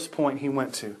the lowest point He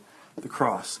went to? The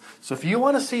cross. So if you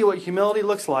want to see what humility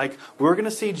looks like, we're going to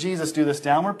see Jesus do this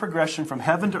downward progression from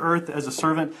heaven to earth as a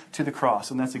servant to the cross.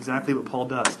 And that's exactly what Paul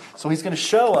does. So he's going to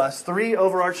show us three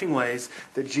overarching ways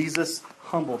that Jesus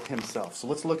humbled Himself. So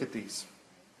let's look at these.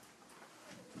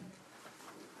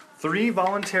 Three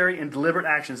voluntary and deliberate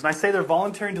actions. And I say they're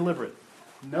voluntary and deliberate.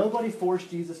 Nobody forced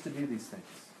Jesus to do these things.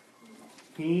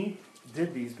 He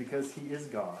did these because He is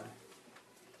God.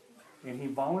 And He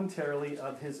voluntarily,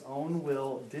 of His own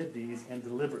will, did these and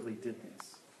deliberately did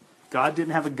these. God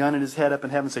didn't have a gun in His head up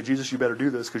in heaven and say, Jesus, you better do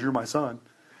this because you're my son.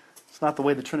 It's not the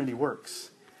way the Trinity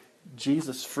works.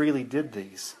 Jesus freely did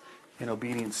these in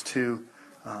obedience to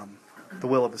the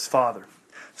will of His Father.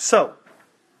 So,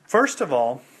 first of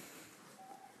all,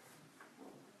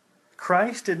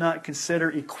 Christ did not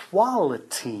consider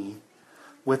equality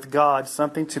with God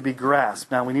something to be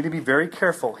grasped. Now, we need to be very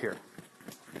careful here.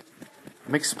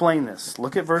 Let me explain this.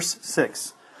 Look at verse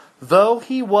 6. Though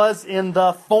He was in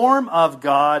the form of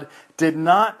God, did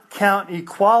not count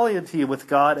equality with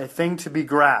God a thing to be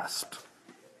grasped.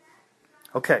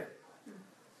 Okay.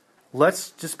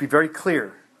 Let's just be very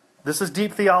clear. This is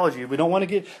deep theology. We don't want to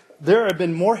get... There have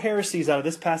been more heresies out of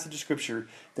this passage of Scripture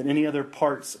than any other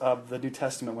parts of the New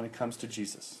Testament when it comes to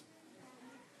Jesus.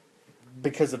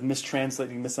 because of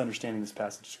mistranslating, misunderstanding this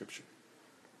passage of Scripture.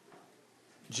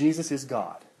 Jesus is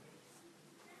God.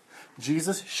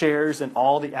 Jesus shares in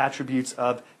all the attributes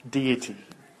of deity.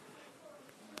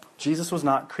 Jesus was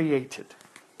not created,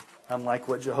 unlike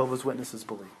what Jehovah's Witnesses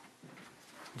believe.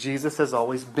 Jesus has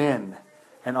always been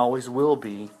and always will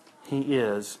be. He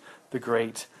is the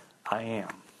great I am.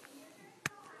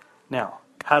 Now,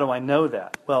 how do I know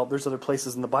that? Well, there's other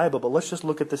places in the Bible, but let's just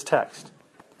look at this text.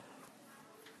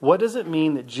 What does it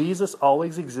mean that Jesus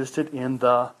always existed in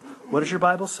the, what does your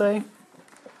Bible say?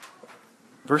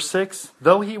 Verse 6,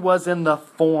 though he was in the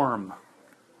form.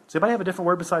 Does anybody have a different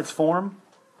word besides form?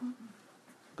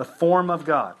 The form of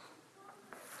God.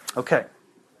 Okay.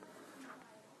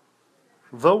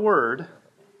 The Word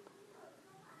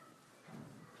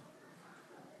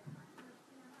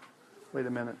wait a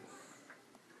minute.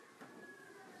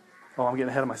 Oh, I'm getting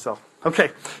ahead of myself.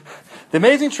 Okay. The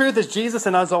amazing truth is Jesus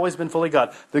and has always been fully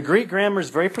God. The Greek grammar is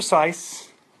very precise.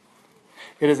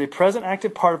 It is a present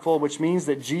active participle, which means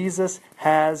that Jesus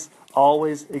has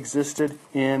always existed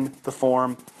in the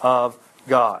form of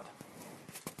God.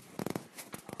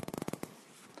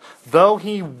 Though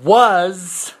he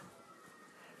was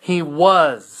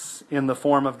in the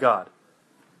form of God.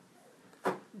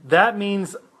 That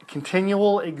means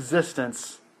continual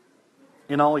existence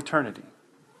in all eternity.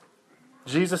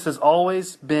 Jesus has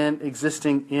always been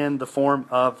existing in the form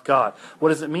of God. What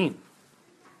does it mean?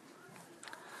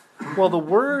 Well, the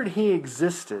word he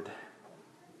existed,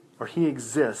 or he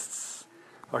exists,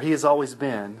 or he has always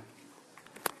been,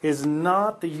 is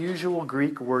not the usual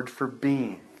Greek word for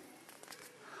being.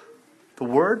 The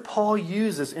word Paul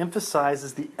uses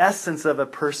emphasizes the essence of a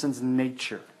person's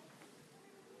nature,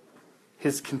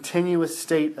 his continuous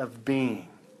state of being.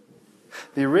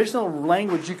 The original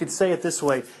language, you could say it this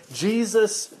way: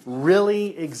 Jesus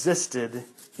really existed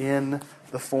in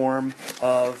the form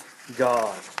of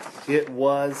God. It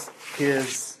was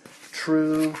his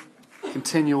true,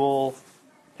 continual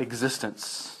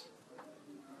existence.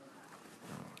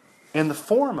 In the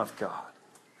form of God.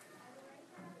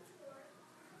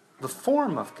 The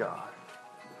form of God.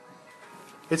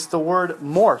 It's the word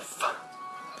morph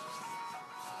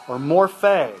or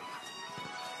morphe.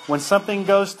 When something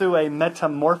goes through a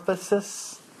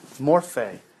metamorphosis,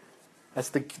 morphe. That's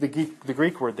the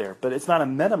Greek word there, but it's not a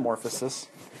metamorphosis.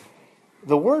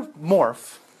 The word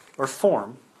morph or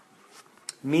form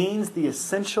means the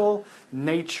essential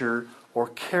nature or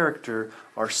character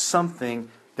or something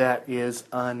that is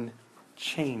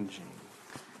unchanging.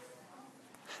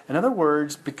 In other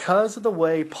words, because of the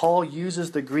way Paul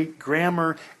uses the Greek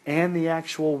grammar and the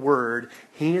actual word,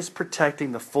 he is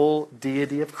protecting the full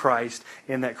deity of Christ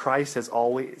in that Christ has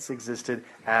always existed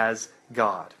as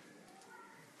God.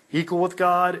 Equal with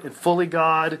God and fully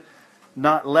God,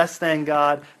 not less than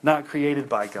God, not created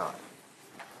by God.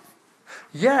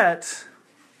 Yet,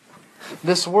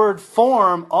 this word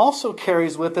form also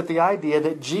carries with it the idea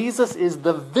that Jesus is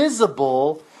the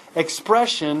visible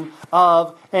expression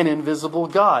of an invisible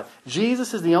God.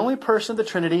 Jesus is the only person of the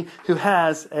Trinity who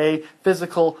has a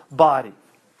physical body.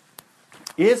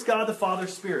 Is God the Father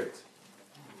Spirit?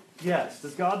 Yes.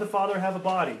 Does God the Father have a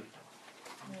body?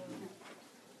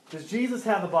 Does Jesus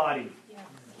have a body?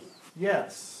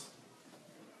 Yes.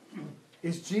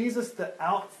 Is Jesus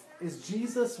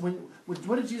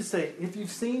what did Jesus say? If you've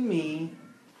seen me,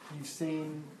 you've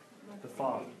seen the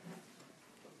Father.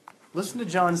 Listen to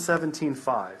John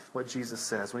 17:5, what Jesus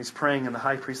says when he's praying in the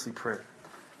high priestly prayer.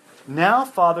 Now,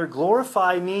 Father,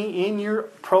 glorify me in your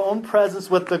own presence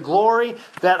with the glory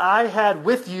that I had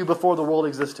with you before the world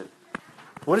existed.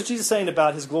 What is Jesus saying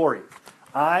about his glory?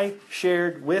 I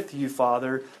shared with you,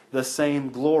 Father, the same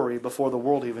glory before the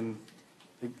world even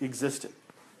existed.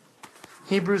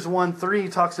 Hebrews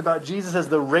 1:3 talks about Jesus as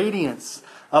the radiance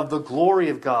of the glory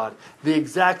of God, the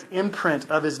exact imprint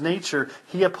of his nature.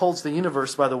 He upholds the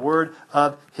universe by the word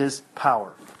of his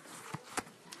power.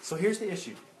 So here's the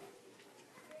issue.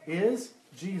 Is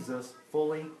Jesus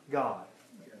fully God?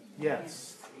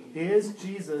 Yes. Is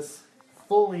Jesus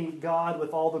fully God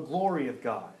with all the glory of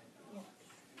God?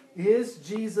 Is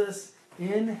Jesus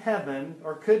in heaven,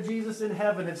 or could Jesus in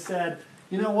heaven have said,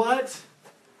 you know what?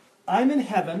 I'm in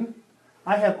heaven.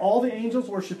 I have all the angels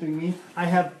worshiping me. I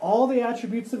have all the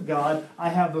attributes of God. I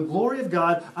have the glory of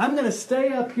God. I'm going to stay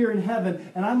up here in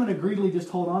heaven, and I'm going to greedily just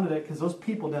hold on to that because those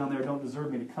people down there don't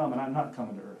deserve me to come, and I'm not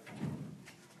coming to earth.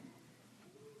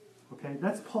 Okay,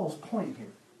 that's Paul's point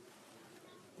here.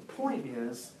 The point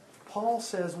is, Paul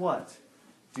says what?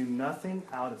 Do nothing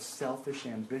out of selfish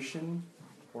ambition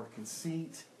or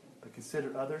conceit, but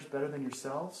consider others better than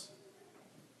yourselves.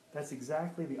 That's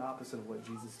exactly the opposite of what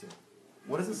Jesus did.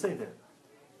 What does it say there?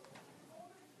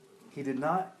 He did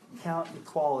not count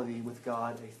equality with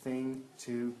God a thing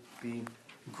to be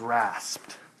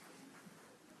grasped.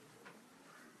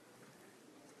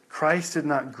 Christ did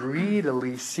not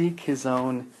greedily seek his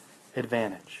own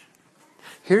advantage.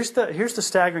 Here's the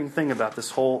staggering thing about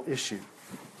this whole issue.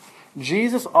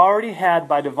 Jesus already had,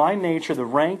 by divine nature, the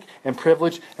rank and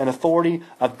privilege and authority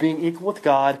of being equal with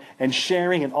God and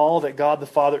sharing in all that God the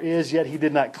Father is, yet he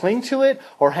did not cling to it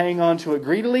or hang on to it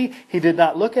greedily. He did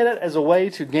not look at it as a way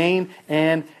to gain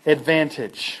an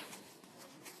advantage.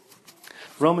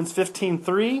 Romans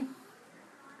 15:3.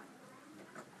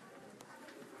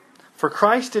 For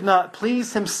Christ did not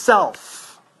please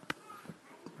himself,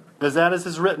 as that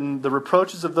is written, the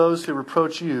reproaches of those who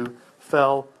reproach you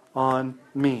fell on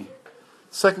me.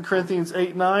 2 Corinthians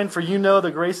 8:9, for you know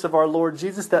the grace of our Lord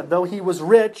Jesus, that though he was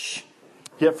rich,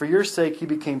 yet for your sake he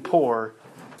became poor,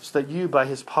 so that you by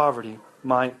his poverty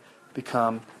might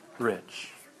become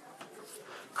rich.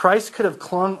 Christ could have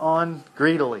clung on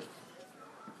greedily.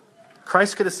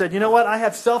 Christ could have said, you know what, I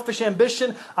have selfish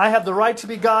ambition, I have the right to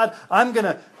be God, I'm going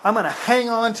to hang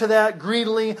on to that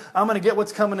greedily, I'm going to get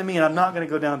what's coming to me, and I'm not going to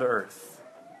go down to earth.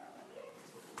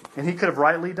 And he could have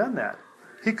rightly done that.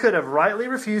 He could have rightly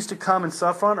refused to come and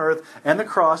suffer on earth and the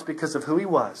cross because of who he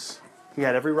was. He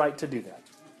had every right to do that.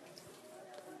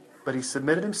 But he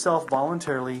submitted himself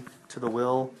voluntarily to the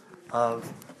will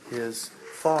of his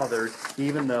Father,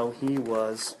 even though he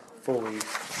was fully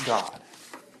God.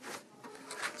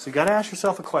 So you've got to ask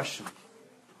yourself a question.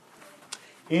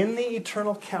 In the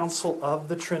eternal counsel of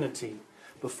the Trinity,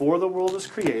 before the world was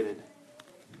created,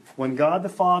 when God the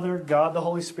Father, God the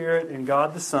Holy Spirit, and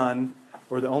God the Son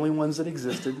were the only ones that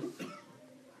existed,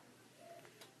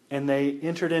 and they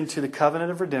entered into the covenant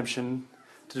of redemption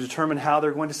to determine how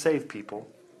they're going to save people,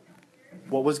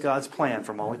 what was God's plan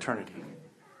from all eternity?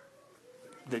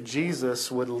 That Jesus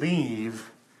would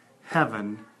leave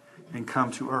heaven and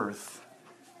come to earth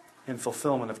in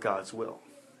fulfillment of God's will.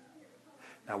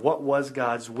 Now, what was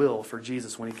God's will for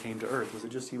Jesus when he came to earth? Was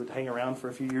it just he would hang around for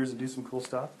a few years and do some cool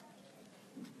stuff?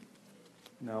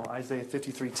 No, Isaiah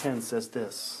 53:10 says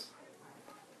this.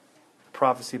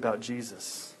 Prophecy about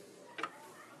Jesus.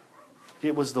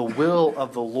 It was the will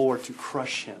of the Lord to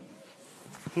crush him.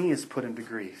 He is put into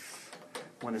grief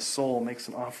when his soul makes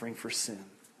an offering for sin.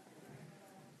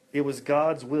 It was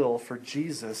God's will for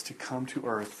Jesus to come to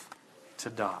earth to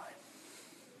die.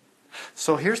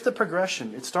 So here's the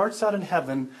progression. It starts out in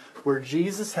heaven where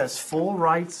Jesus has full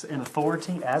rights and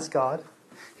authority as God.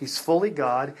 He's fully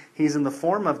God. He's in the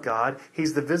form of God.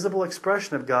 He's the visible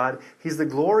expression of God. He's the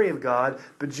glory of God.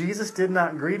 But Jesus did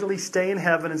not greedily stay in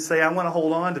heaven and say, I want to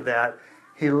hold on to that.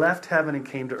 He left heaven and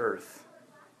came to earth.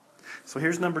 So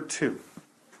here's number 2.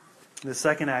 The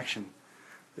second action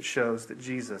that shows that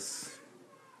Jesus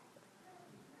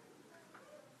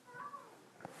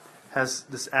has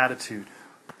this attitude.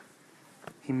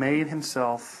 He made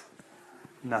himself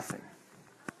nothing.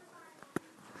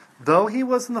 Though he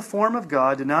was in the form of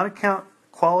God, did not account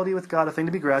equality with God a thing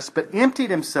to be grasped, but emptied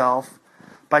himself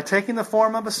by taking the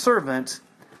form of a servant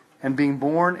and being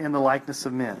born in the likeness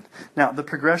of men. Now, the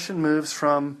progression moves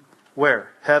from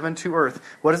where? Heaven to earth.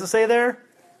 What does it say there?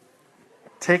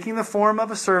 Taking the form of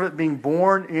a servant, being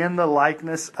born in the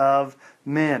likeness of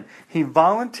men. He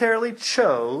voluntarily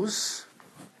chose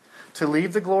to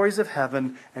leave the glories of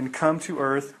heaven and come to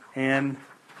earth and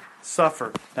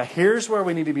suffer. Now, here's where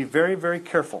we need to be very, very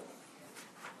careful.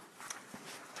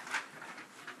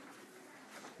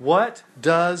 What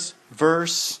does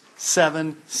verse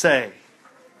 7 say?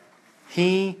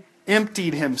 He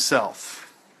emptied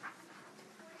himself.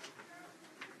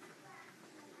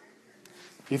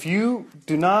 If you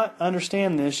do not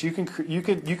understand this, you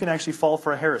can actually fall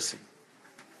for a heresy.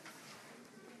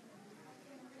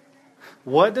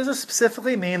 What does it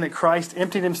specifically mean that Christ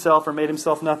emptied himself or made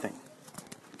himself nothing?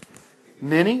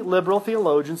 Many liberal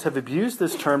theologians have abused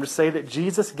this term to say that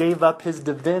Jesus gave up his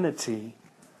divinity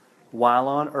while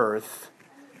on earth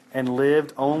and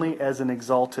lived only as an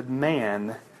exalted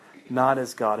man, not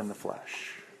as God in the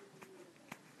flesh.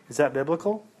 Is that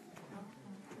biblical?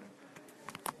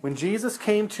 When Jesus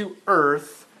came to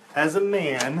earth as a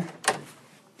man,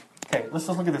 okay, let's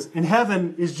look at this. In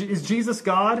heaven, is Jesus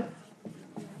God?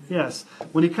 Yes.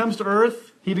 When he comes to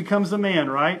earth, he becomes a man,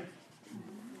 right?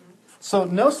 So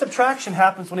no subtraction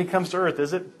happens when he comes to earth,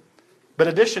 is it? But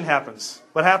addition happens.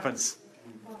 What happens?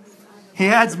 He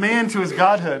adds man to his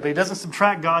godhood, but he doesn't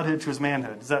subtract godhood to his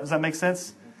manhood. Does that make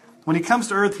sense? When he comes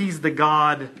to earth, he's the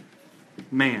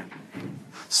God-man.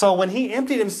 So when he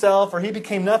emptied himself or he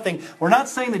became nothing, we're not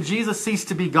saying that Jesus ceased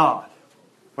to be God.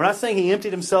 We're not saying he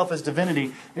emptied himself as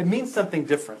divinity. It means something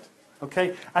different.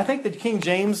 Okay? I think the King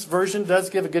James Version does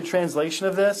give a good translation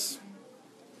of this.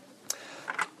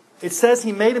 It says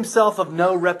he made himself of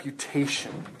no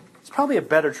reputation. It's probably a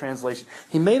better translation.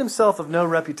 He made himself of no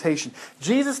reputation.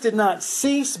 Jesus did not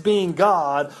cease being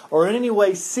God or in any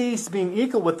way cease being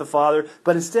equal with the Father,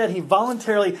 but instead he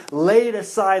voluntarily laid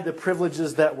aside the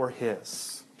privileges that were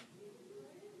his.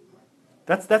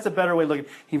 That's a better way to look at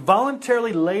it. He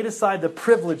voluntarily laid aside the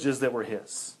privileges that were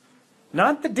his.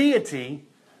 Not the deity,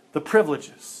 the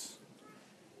privileges.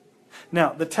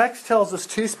 Now, the text tells us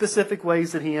two specific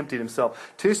ways that he emptied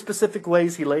himself. Two specific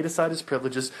ways he laid aside his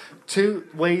privileges. Two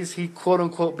ways he,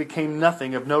 quote-unquote, became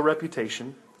nothing, of no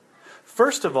reputation.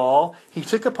 First of all, he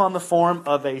took upon the form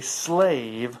of a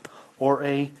slave or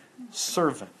a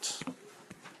servant.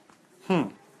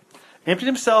 Emptied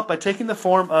himself by taking the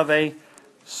form of a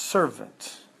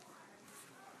servant.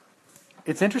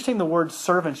 It's interesting the word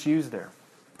servant's used there.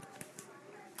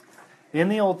 In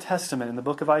the Old Testament, in the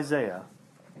book of Isaiah,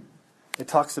 it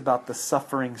talks about the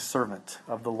suffering servant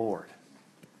of the Lord.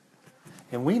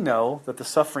 And we know that the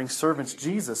suffering servant's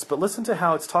Jesus, but listen to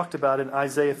how it's talked about in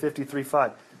Isaiah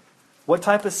 53:5. What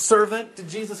type of servant did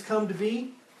Jesus come to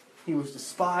be? He was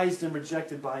despised and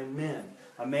rejected by men,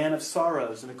 a man of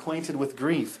sorrows and acquainted with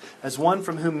grief, as one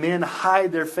from whom men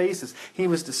hide their faces. He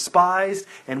was despised,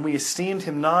 and we esteemed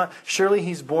him not. Surely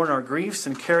he's borne our griefs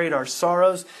and carried our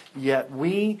sorrows, yet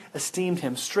we esteemed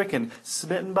him stricken,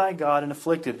 smitten by God, and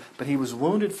afflicted. But he was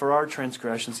wounded for our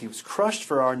transgressions, he was crushed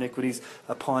for our iniquities.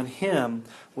 Upon him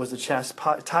was the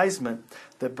chastisement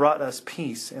that brought us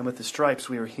peace, and with the stripes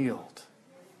we are healed.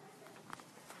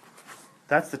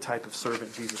 That's the type of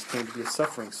servant Jesus came to be, a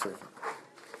suffering servant.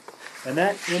 And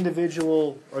that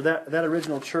individual, or that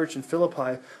original church in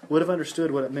Philippi, would have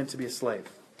understood what it meant to be a slave.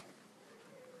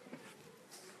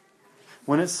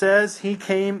 When it says he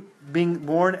came being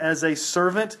born as a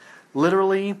servant,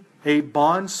 literally a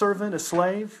bondservant, a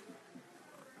slave,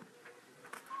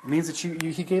 it means that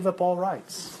he gave up all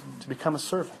rights to become a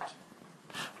servant.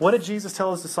 What did Jesus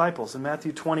tell his disciples in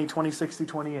Matthew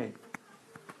 20:26-28?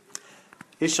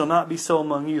 It shall not be so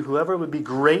among you. Whoever would be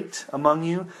great among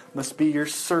you must be your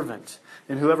servant.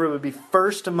 And whoever would be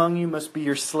first among you must be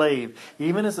your slave.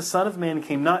 Even as the Son of Man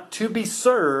came not to be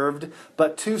served,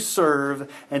 but to serve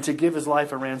and to give his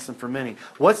life a ransom for many.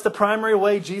 What's the primary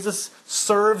way Jesus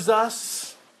serves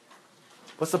us?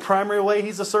 What's the primary way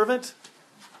he's a servant?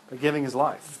 By giving his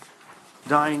life.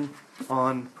 Dying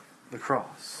on the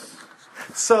cross.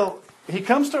 So he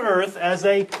comes to earth as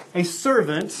a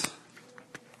servant,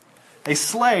 a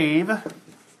slave,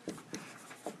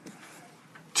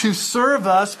 to serve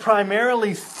us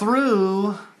primarily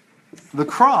through the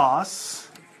cross.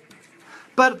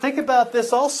 But think about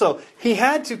this also. He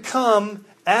had to come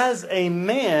as a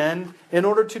man in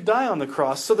order to die on the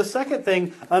cross. So the second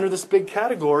thing under this big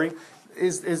category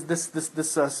is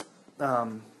this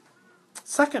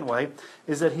second way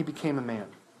is that he became a man.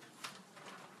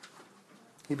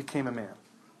 He became a man.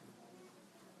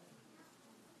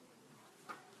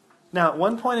 Now, at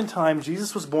one point in time,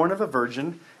 Jesus was born of a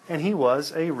virgin, and he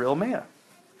was a real man.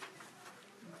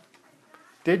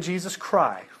 Did Jesus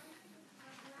cry?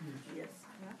 Yes.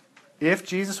 If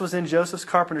Jesus was in Joseph's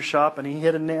carpenter shop and he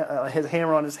hit his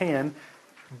hammer on his hand,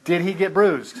 did he get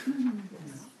bruised?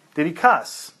 Yes. Did he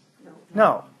cuss?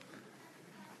 No.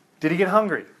 Did he get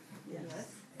hungry? Yes.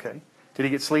 Okay. Did he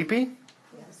get sleepy?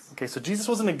 Yes. Okay, so Jesus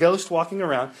wasn't a ghost walking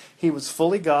around. He was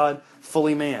fully God,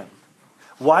 fully man.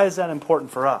 Why is that important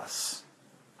for us?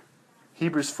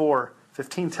 Hebrews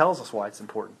 4:15 tells us why it's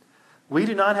important. We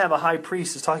do not have a high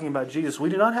priest, is talking about Jesus. We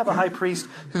do not have a high priest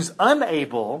who's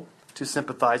unable to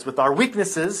sympathize with our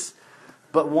weaknesses,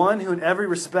 but one who in every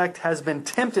respect has been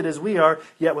tempted as we are,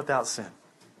 yet without sin.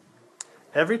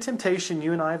 Every temptation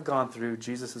you and I have gone through,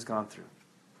 Jesus has gone through.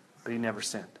 But he never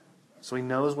sinned. So he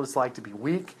knows what it's like to be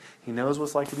weak. He knows what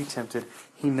it's like to be tempted.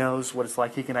 He knows what it's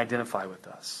like. He can identify with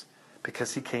us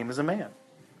because he came as a man.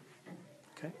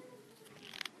 Okay?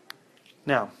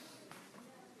 Now,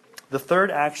 the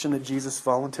third action that Jesus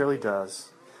voluntarily does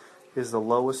is the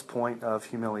lowest point of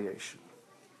humiliation.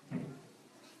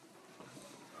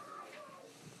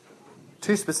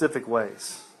 Two specific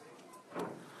ways.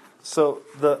 So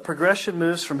the progression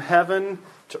moves from heaven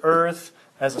to earth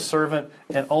as a servant,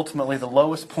 and ultimately the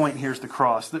lowest point here is the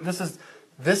cross.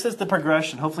 This is the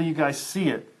progression. Hopefully you guys see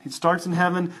it. He starts in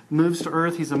heaven, moves to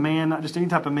earth. He's a man, not just any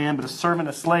type of man, but a servant,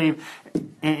 a slave,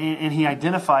 and he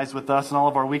identifies with us and all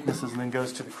of our weaknesses, and then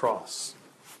goes to the cross.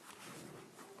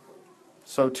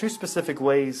 So two specific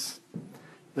ways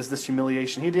is this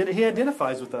humiliation. He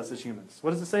identifies with us as humans.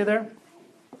 What does it say there?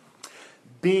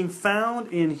 Being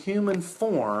found in human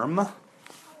form,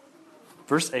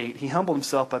 Verse 8, He humbled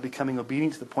Himself by becoming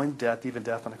obedient to the point of death, even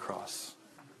death on a cross.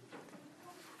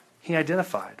 He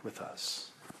identified with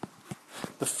us.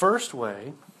 The first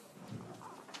way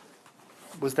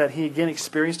was that He again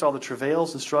experienced all the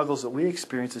travails and struggles that we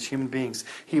experience as human beings.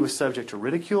 He was subject to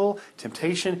ridicule,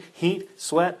 temptation, heat,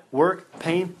 sweat, work,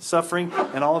 pain, suffering,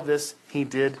 and all of this He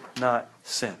did not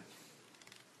sin.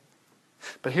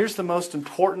 But here's the most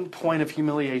important point of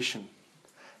humiliation.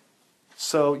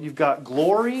 So you've got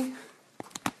glory.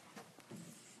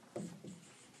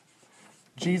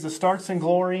 Jesus starts in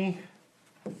glory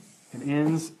and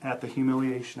ends at the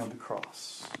humiliation of the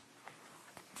cross.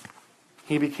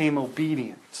 He became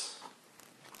obedient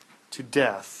to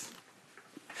death,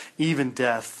 even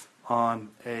death on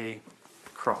a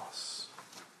cross.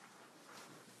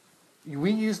 We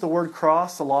use the word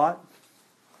cross a lot.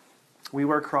 We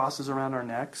wear crosses around our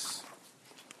necks.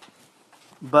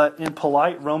 But in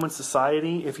polite Roman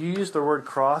society, if you used the word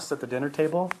cross at the dinner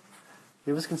table,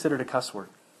 it was considered a cuss word.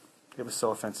 It was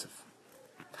so offensive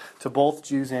to both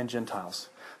Jews and Gentiles.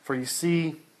 For you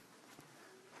see,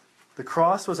 the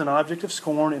cross was an object of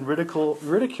scorn and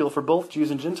ridicule for both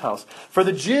Jews and Gentiles. For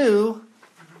the Jew,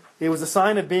 it was a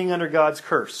sign of being under God's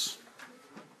curse.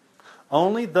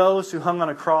 Only those who hung on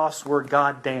a cross were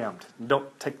God damned.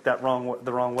 Don't take that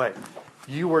the wrong way.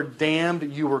 You were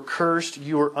damned, you were cursed,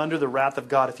 you were under the wrath of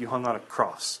God if you hung on a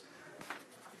cross.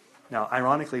 Now,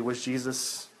 ironically, was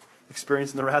Jesus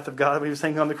experiencing the wrath of God when He was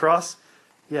hanging on the cross?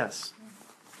 Yes.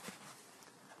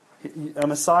 A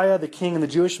Messiah, the King, in the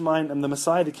Jewish mind, and the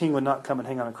Messiah, the King, would not come and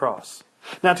hang on a cross.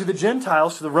 Now, to the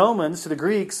Gentiles, to the Romans, to the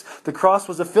Greeks, the cross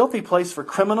was a filthy place for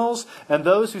criminals and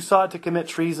those who sought to commit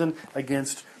treason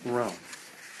against Rome.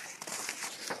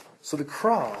 So the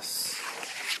cross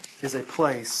is a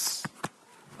place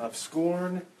of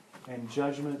scorn and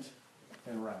judgment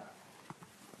and wrath.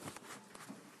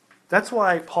 That's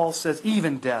why Paul says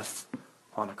even death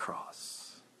on a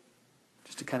cross.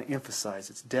 Just to kind of emphasize,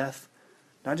 it's death,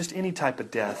 not just any type of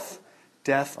death,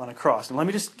 death on a cross. And let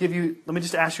me just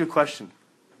ask you a question.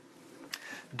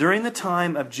 During the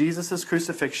time of Jesus'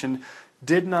 crucifixion,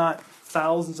 did not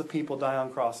thousands of people die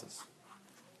on crosses?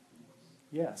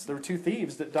 Yes, there were 2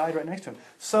 thieves that died right next to Him.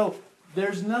 So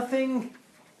there's nothing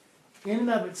in and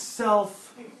of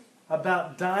itself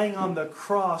about dying on the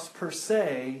cross per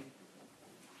se.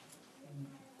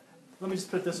 Let me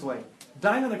just put it this way.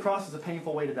 Dying on the cross is a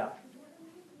painful way to die.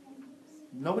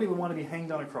 Nobody would want to be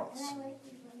hanged on a cross.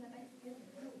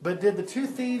 But did the 2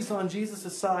 thieves on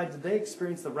Jesus' side, did they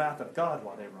experience the wrath of God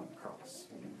while they were on the cross?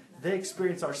 They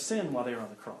experienced our sin while they were on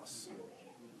the cross.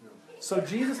 So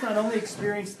Jesus not only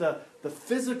experienced the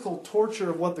physical torture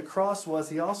of what the cross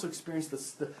was, He also experienced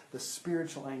the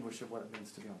spiritual anguish of what it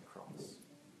means to be on the cross.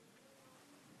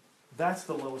 That's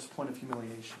the lowest point of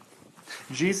humiliation.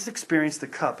 Jesus experienced the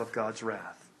cup of God's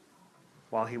wrath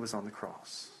while He was on the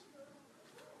cross.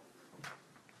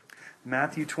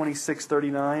 Matthew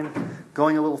 26:39,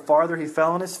 going a little farther, He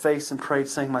fell on His face and prayed,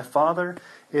 saying, My Father,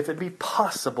 if it be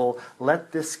possible,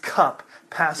 let this cup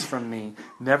pass from me.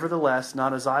 Nevertheless,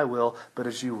 not as I will, but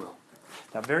as you will.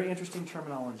 Now, very interesting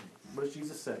terminology. What does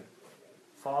Jesus say?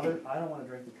 Father, I don't want to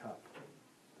drink the cup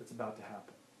that's about to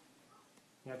happen.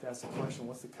 You have to ask the question,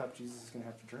 what's the cup Jesus is going to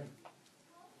have to drink?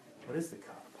 What is the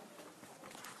cup?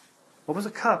 What was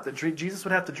a cup that Jesus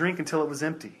would have to drink until it was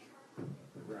empty?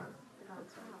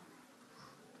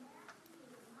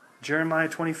 Jeremiah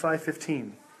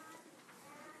 25:15.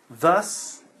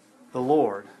 Thus the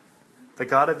Lord, the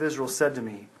God of Israel, said to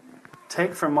me,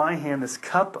 Take from my hand this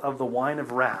cup of the wine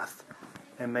of wrath,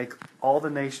 and make all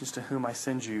the nations to whom I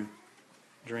send you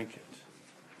drink it.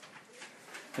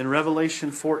 In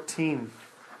Revelation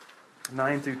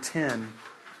 14:9-10,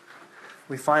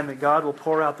 we find that God will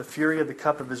pour out the fury of the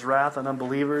cup of His wrath on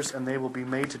unbelievers, and they will be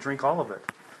made to drink all of it.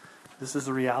 This is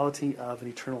the reality of an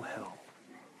eternal hell.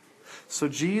 So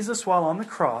Jesus, while on the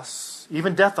cross,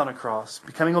 even death on a cross,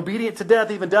 becoming obedient to death,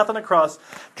 even death on a cross,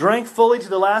 drank fully to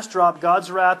the last drop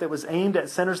God's wrath that was aimed at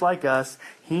sinners like us.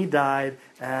 He died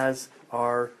as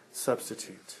our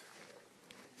substitute.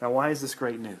 Now, why is this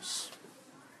great news?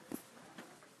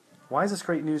 Why is this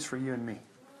great news for you and me?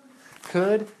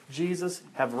 Could Jesus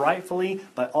have rightfully,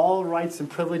 by all rights and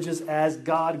privileges as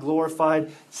God glorified,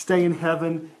 stay in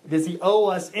heaven? Does He owe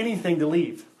us anything to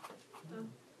leave?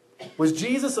 Was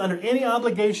Jesus under any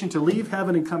obligation to leave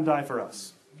heaven and come die for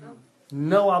us?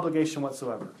 No obligation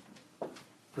whatsoever.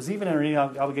 Was He even under any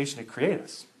obligation to create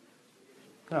us?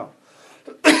 No.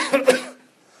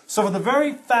 So for the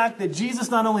very fact that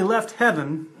Jesus not only left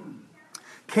heaven,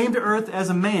 came to earth as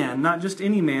a man, not just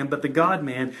any man, but the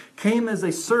God-man, came as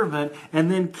a servant, and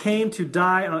then came to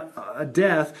die a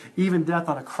death, even death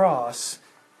on a cross,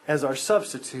 as our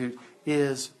substitute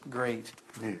is great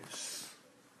news.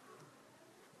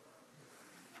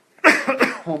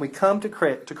 When we come to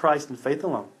Christ in faith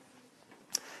alone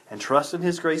and trust in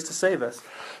His grace to save us,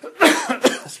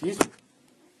 excuse me,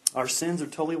 our sins are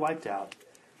totally wiped out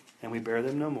and we bear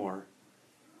them no more.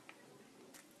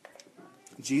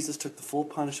 Jesus took the full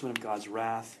punishment of God's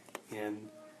wrath in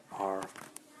our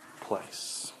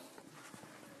place.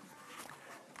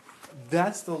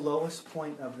 That's the lowest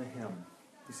point of the hymn.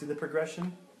 You see the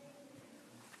progression?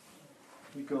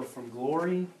 We go from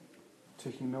glory to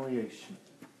humiliation.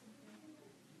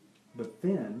 But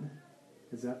then,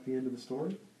 is that the end of the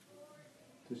story?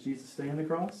 Does Jesus stay on the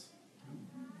cross?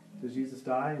 Does Jesus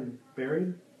die and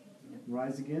buried and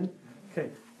rise again? Okay,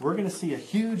 we're going to see a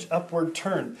huge upward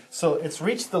turn. So it's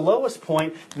reached the lowest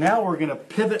point. Now we're going to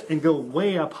pivot and go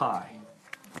way up high.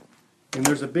 And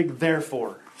there's a big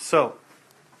therefore. So,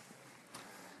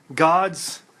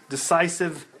 God's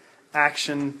decisive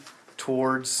action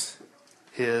towards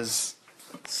His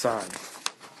Son.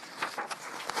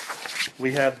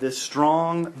 We have this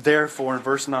strong therefore in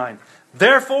verse 9.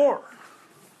 Therefore,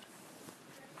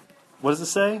 what does it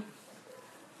say?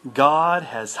 God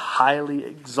has highly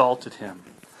exalted Him.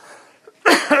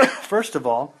 First of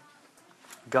all,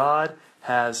 God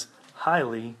has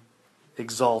highly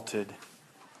exalted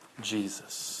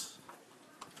Jesus.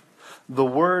 The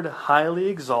word highly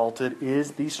exalted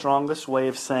is the strongest way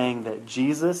of saying that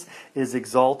Jesus is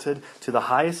exalted to the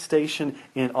highest station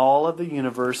in all of the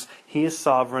universe. He is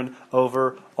sovereign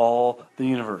over all the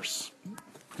universe. Do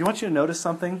you want you to notice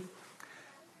something?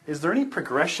 Is there any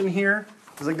progression here?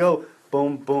 Does it go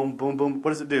boom, boom, boom, boom?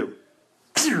 What does it do?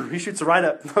 He shoots right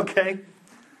up, okay?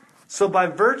 So by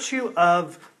virtue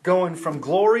of going from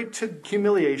glory to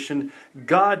humiliation,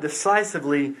 God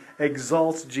decisively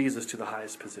exalts Jesus to the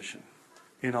highest position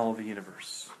in all of the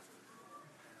universe.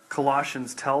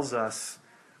 Colossians tells us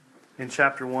in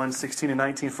chapter 1, 16 and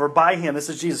 19, for by Him, this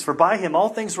is Jesus, for by Him all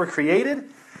things were created,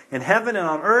 in heaven and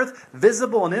on earth,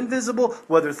 visible and invisible,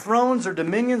 whether thrones or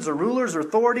dominions or rulers or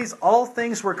authorities, all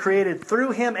things were created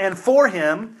through Him and for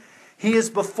Him. He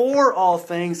is before all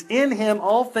things. In Him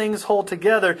all things hold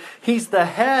together. He's the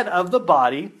head of the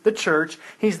body, the church.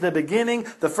 He's the beginning,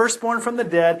 the firstborn from the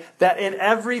dead, that in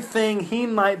everything He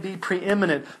might be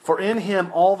preeminent. For in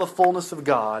Him all the fullness of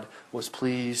God was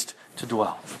pleased to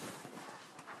dwell.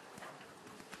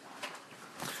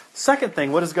 Second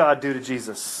thing, what does God do to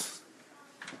Jesus?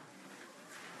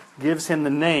 Gives Him the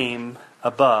name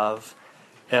above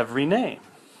every name.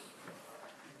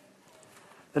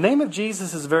 The name of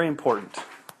Jesus is very important.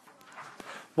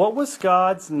 What was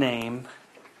God's name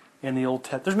in the Old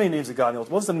Testament? There's many names of God in the Old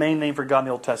Testament. What was the main name for God in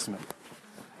the Old Testament?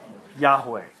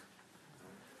 Yahweh.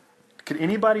 Could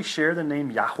anybody share the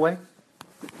name Yahweh?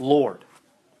 Lord.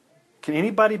 Can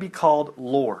anybody be called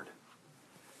Lord?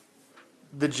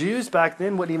 The Jews back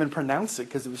then wouldn't even pronounce it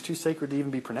because it was too sacred to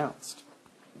even be pronounced.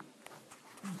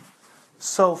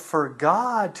 So for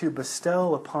God to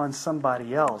bestow upon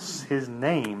somebody else His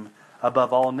name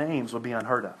above all names would be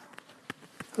unheard of.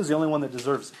 Who's the only one that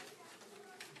deserves it?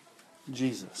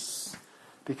 Jesus.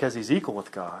 Because He's equal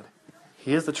with God.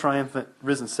 He is the triumphant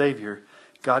risen Savior.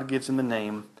 God gives Him the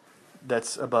name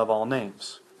that's above all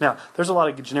names. Now, there's a lot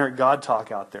of generic God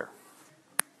talk out there.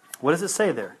 What does it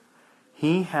say there?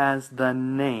 He has the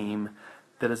name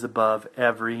that is above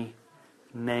every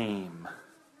name.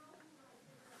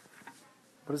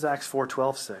 What does Acts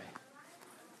 4:12 say?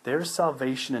 There's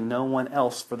salvation in no one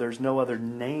else, for there's no other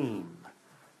name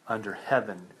under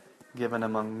heaven given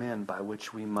among men by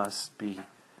which we must be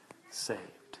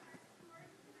saved.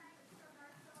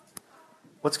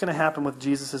 What's going to happen with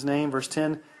Jesus' name? Verse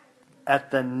 10,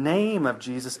 at the name of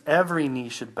Jesus, every knee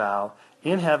should bow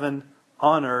in heaven,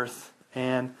 on earth,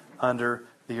 and under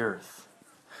the earth.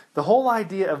 The whole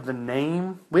idea of the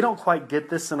name, we don't quite get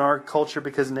this in our culture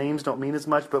because names don't mean as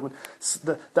much, but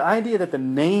the idea that the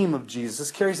name of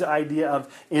Jesus carries the idea of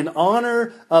in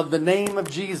honor of the name of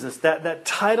Jesus, that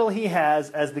title He has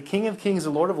as the King of Kings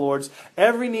and Lord of Lords,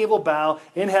 every knee will bow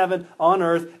in heaven, on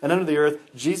earth, and under the earth.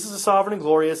 Jesus is sovereign and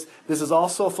glorious. This is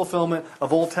also a fulfillment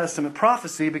of Old Testament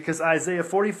prophecy because Isaiah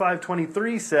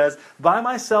 45:23 says, by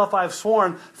myself I have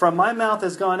sworn, from my mouth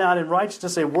has gone out in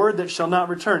righteousness a word that shall not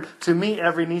return. To me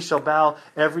every knee shall bow,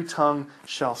 every tongue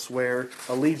shall swear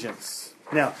allegiance.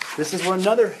 Now, this is where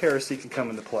another heresy can come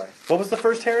into play. What was the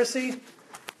first heresy?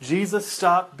 Jesus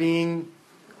stopped being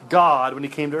God when He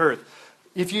came to earth.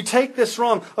 If you take this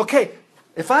wrong, okay,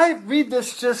 if I read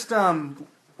this just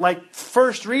like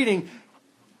first reading,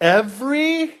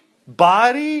 everybody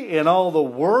in all the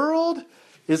world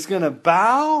is going to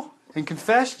bow and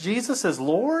confess Jesus as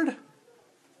Lord?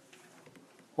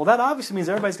 Well, that obviously means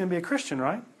everybody's going to be a Christian,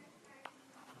 right?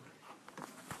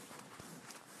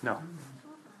 No.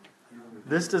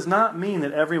 This does not mean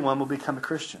that everyone will become a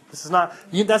Christian.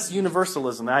 That's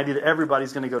universalism, the idea that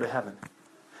everybody's going to go to heaven.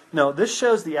 No, this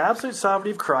shows the absolute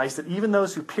sovereignty of Christ, that even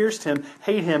those who pierced him,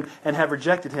 hate him, and have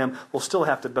rejected him will still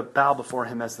have to bow before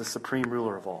him as the supreme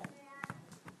ruler of all.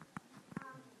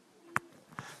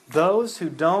 Those who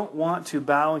don't want to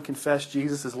bow and confess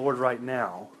Jesus as Lord right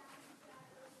now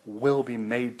will be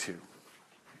made to,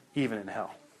 even in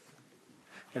hell.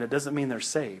 And it doesn't mean they're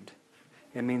saved.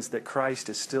 It means that Christ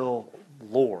is still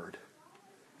Lord.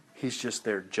 He's just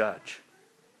their judge.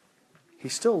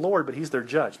 He's still Lord, but He's their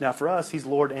judge. Now for us, He's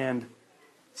Lord and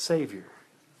Savior.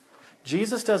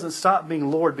 Jesus doesn't stop being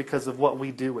Lord because of what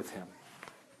we do with Him.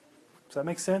 Does that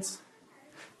make sense?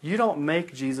 You don't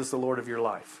make Jesus the Lord of your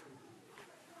life.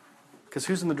 Because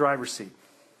who's in the driver's seat?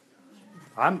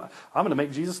 I'm going to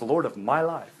make Jesus the Lord of my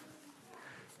life.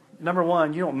 Number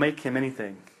one, you don't make Him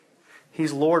anything.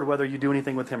 He's Lord whether you do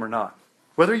anything with Him or not.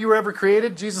 Whether you were ever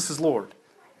created, Jesus is Lord.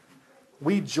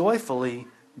 We joyfully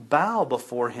bow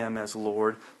before Him as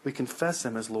Lord. We confess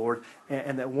Him as Lord.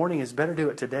 And that warning is better do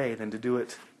it today than to do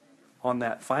it on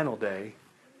that final day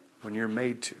when you're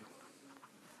made to.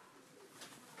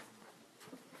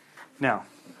 Now,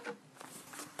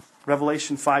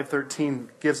 Revelation 5:13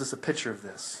 gives us a picture of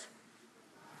this.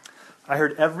 I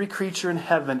heard every creature in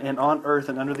heaven and on earth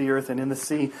and under the earth and in the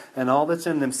sea and all that's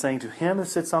in them saying, to Him who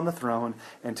sits on the throne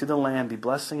and to the Lamb be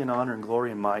blessing and honor and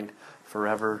glory and might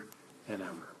forever and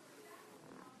ever.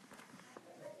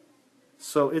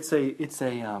 So it's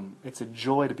a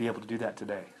joy to be able to do that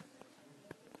today.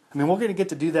 I mean, we're going to get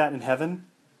to do that in heaven,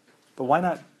 but why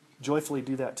not joyfully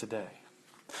do that today?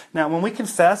 Now, when we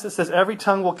confess, it says every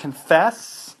tongue will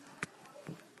confess.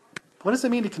 What does it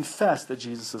mean to confess that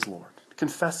Jesus is Lord?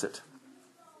 Confess it.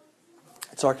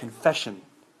 It's our confession.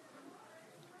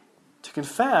 To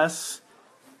confess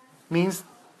means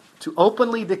to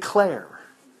openly declare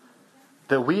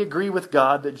that we agree with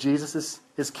God that Jesus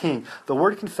is King. The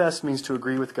word confess means to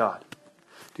agree with God.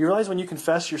 Do you realize when you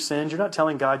confess your sins, you're not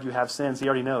telling God you have sins. He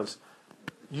already knows.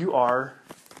 You are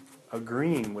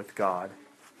agreeing with God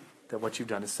that what you've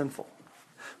done is sinful.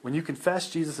 When you confess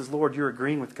Jesus is Lord, you're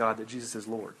agreeing with God that Jesus is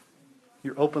Lord.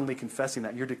 You're openly confessing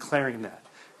that. You're declaring that.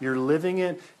 You're living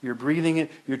it. You're breathing it.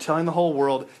 You're telling the whole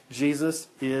world, Jesus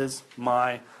is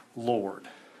my Lord.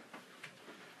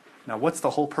 Now, what's the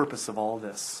whole purpose of all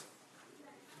this?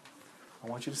 I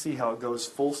want you to see how it goes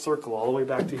full circle all the way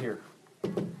back to here.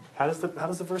 How does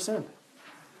the verse end?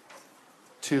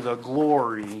 To the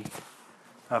glory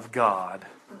of God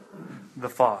the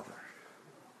Father.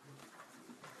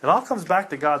 It all comes back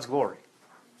to God's glory.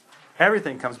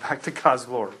 Everything comes back to God's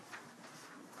glory.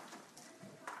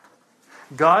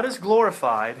 God is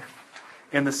glorified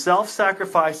in the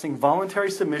self-sacrificing,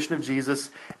 voluntary submission of Jesus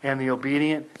and the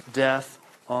obedient death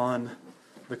on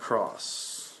the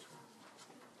cross.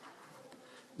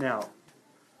 Now,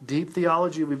 deep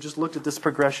theology, we've just looked at this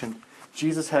progression.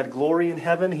 Jesus had glory in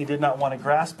heaven. He did not want to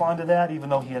grasp onto that, even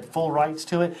though He had full rights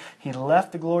to it. He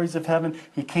left the glories of heaven.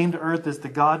 He came to earth as the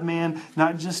God-man,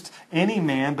 not just any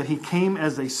man, but He came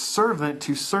as a servant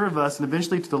to serve us, and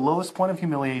eventually to the lowest point of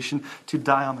humiliation, to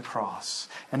die on the cross.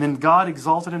 And then God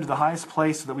exalted Him to the highest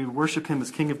place so that we would worship Him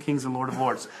as King of Kings and Lord of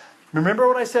Lords. Remember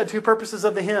what I said, two purposes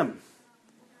of the hymn: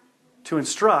 to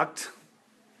instruct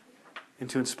and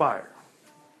to inspire.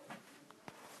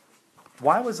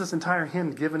 Why was this entire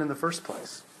hymn given in the first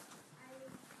place?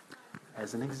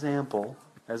 As an example,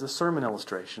 as a sermon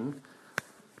illustration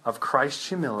of Christ's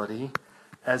humility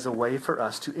as a way for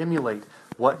us to emulate.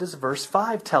 What does verse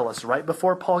 5 tell us right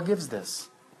before Paul gives this?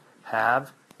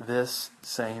 Have this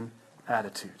same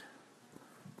attitude.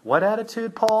 What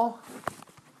attitude, Paul?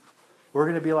 We're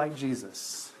going to be like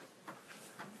Jesus.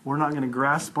 We're not going to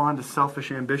grasp on to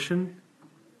selfish ambition.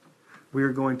 We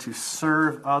are going to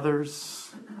serve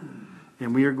others.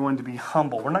 And we are going to be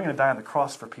humble. We're not going to die on the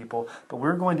cross for people, but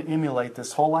we're going to emulate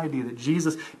this whole idea that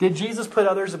did Jesus put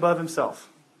others above Himself?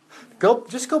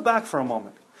 Just go back for a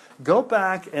moment. Go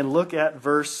back and look at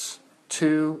verse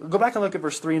 2. Go back and look at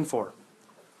verse 3 and 4.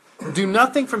 Do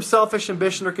nothing from selfish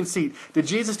ambition or conceit. Did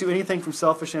Jesus do anything from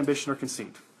selfish ambition or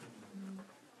conceit?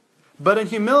 But in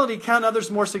humility, count others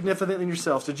more significant than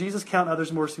yourselves. Did Jesus count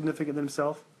others more significant than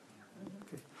Himself?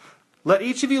 Let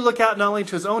each of you look out not only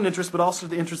to his own interests, but also to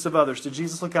the interests of others. Did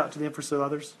Jesus look out to the interests of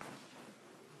others?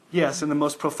 Yes, in the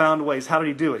most profound ways. How did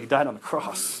He do it? He died on the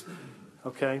cross.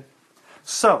 Okay?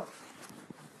 So,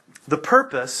 the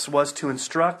purpose was to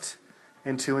instruct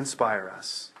and to inspire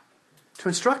us. To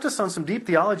instruct us on some deep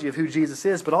theology of who Jesus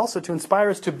is, but also to inspire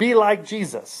us to be like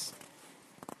Jesus.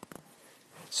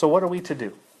 So what are we to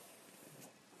do?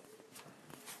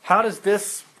 How does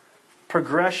this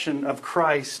progression of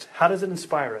Christ, how does it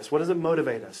inspire us? What does it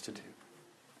motivate us to do?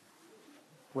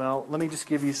 Well, let me just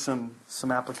give you some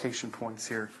application points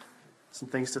here, some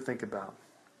things to think about.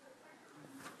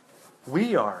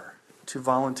 We are to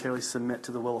voluntarily submit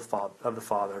to the will of the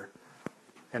Father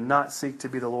and not seek to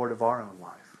be the Lord of our own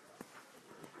life.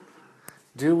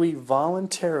 Do we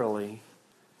voluntarily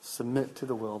submit to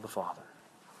the will of the Father?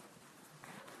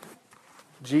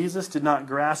 Jesus did not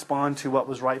grasp onto what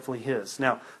was rightfully His.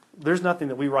 Now, there's nothing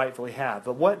that we rightfully have,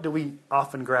 but what do we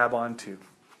often grab onto?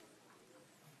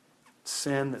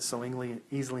 Sin that so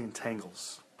easily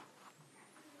entangles.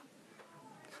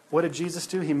 What did Jesus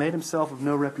do? He made Himself of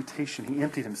no reputation. He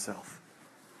emptied Himself.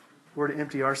 We're to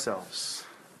empty ourselves.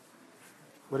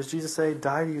 What does Jesus say?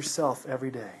 Die to yourself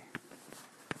every day.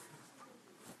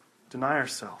 Deny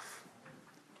ourselves.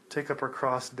 Take up our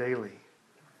cross daily.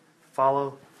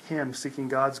 Follow Him, seeking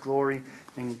God's glory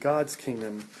and God's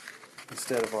kingdom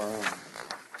instead of our own.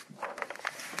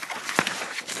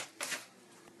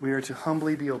 We are to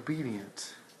humbly be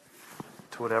obedient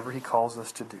to whatever He calls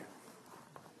us to do.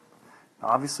 Now,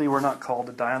 obviously, we're not called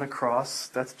to die on a cross.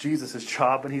 That's Jesus'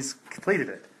 job, and He's completed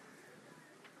it.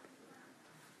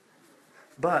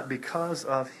 But because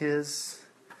of His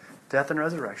death and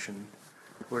resurrection,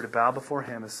 we're to bow before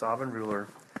Him as sovereign ruler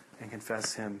and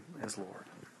confess Him as Lord.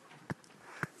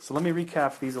 So let me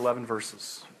recap these 11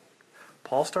 verses.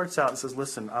 Paul starts out and says,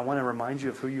 listen, I want to remind you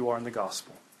of who you are in the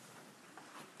gospel.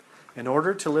 In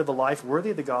order to live a life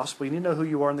worthy of the gospel, you need to know who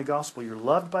you are in the gospel. You're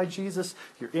loved by Jesus.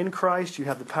 You're in Christ. You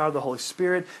have the power of the Holy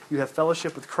Spirit. You have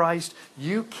fellowship with Christ.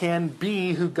 You can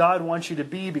be who God wants you to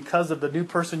be because of the new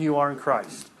person you are in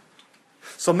Christ.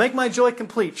 So make my joy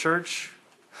complete, church.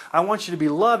 I want you to be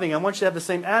loving. I want you to have the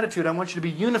same attitude. I want you to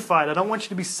be unified. I don't want you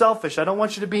to be selfish. I don't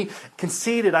want you to be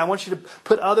conceited. I want you to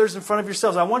put others in front of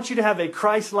yourselves. I want you to have a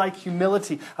Christ-like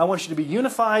humility. I want you to be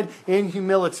unified in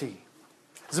humility.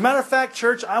 As a matter of fact,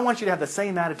 church, I want you to have the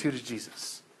same attitude as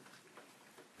Jesus.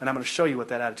 And I'm going to show you what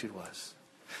that attitude was.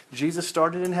 Jesus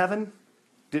started in heaven,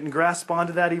 didn't grasp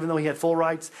onto that even though He had full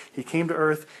rights. He came to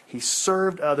earth. He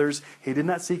served others. He did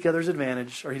not seek others'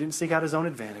 advantage, or He didn't seek out His own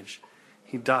advantage.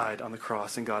 He died on the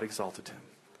cross and God exalted Him.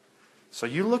 So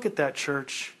you look at that,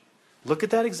 church. Look at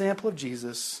that example of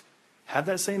Jesus. Have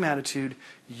that same attitude.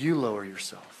 You lower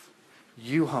yourself.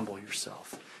 You humble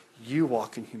yourself. You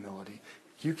walk in humility.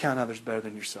 You count others better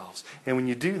than yourselves. And when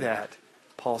you do that,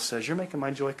 Paul says, you're making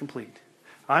my joy complete.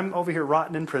 I'm over here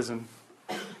rotting in prison,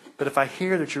 but if I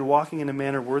hear that you're walking in a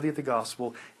manner worthy of the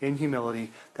gospel, in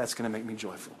humility, that's going to make me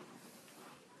joyful.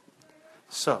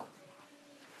 So,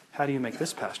 how do you make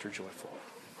this pastor joyful?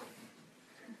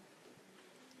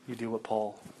 You do what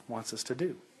Paul wants us to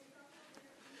do.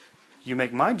 You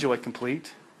make my joy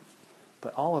complete,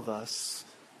 but all of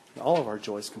our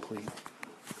joy is complete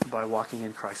by walking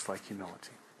in Christ-like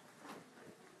humility.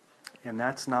 And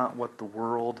that's not what the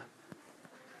world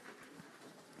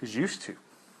is used to.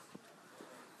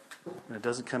 And it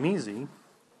doesn't come easy.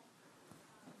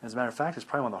 As a matter of fact, it's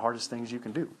probably one of the hardest things you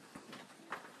can do.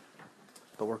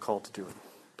 But we're called to do it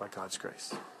by God's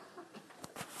grace.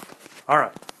 All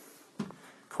right.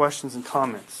 Questions and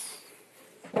comments?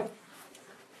 Or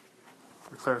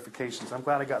clarifications? I'm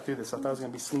glad I got through this. I thought I was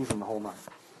going to be sneezing the whole night.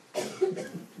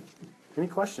 Any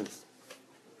questions?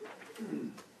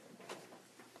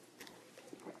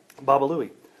 Baba Louie.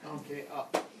 Okay,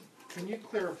 can you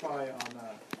clarify on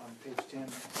page 10,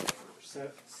 2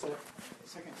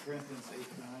 Corinthians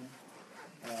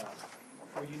 8:9,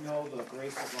 for you know the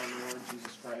grace of our Lord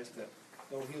Jesus Christ, that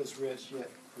though He was rich, yet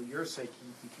for your sake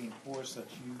He became poor, so that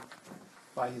you,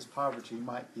 by His poverty,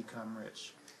 might become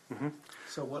rich. Mm-hmm.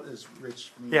 So what does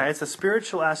rich mean? Yeah, it's a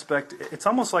spiritual aspect. It's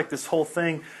almost like this whole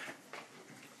thing.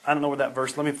 I don't know where that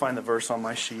verse. Let me find the verse on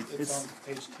my sheet. It's on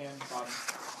page 10, bottom.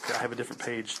 Okay, I have a different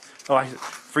page.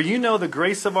 For you know the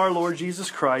grace of our Lord Jesus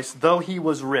Christ, though He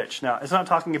was rich. Now, it's not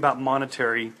talking about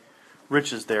monetary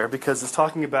riches there, because it's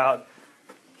talking about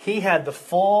He had the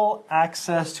full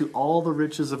access to all the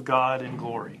riches of God in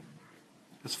glory.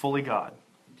 It's fully God.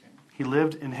 He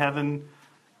lived in heaven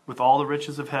with all the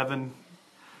riches of heaven.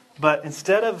 But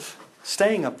instead of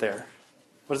staying up there,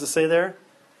 what does it say there?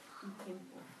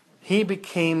 He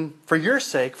became, for your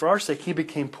sake, for our sake, He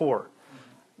became poor.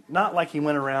 Not like He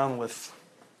went around with,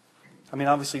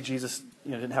 obviously Jesus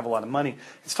didn't have a lot of money.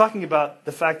 It's talking about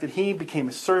the fact that He became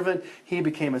a servant, He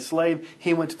became a slave,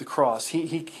 He went to the cross.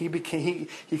 He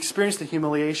experienced the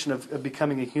humiliation of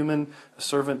becoming a human, a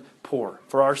servant, poor,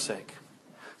 for our sake.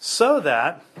 So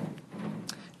that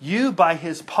you, by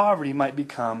His poverty, might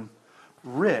become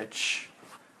rich,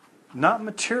 not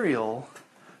material,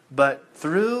 But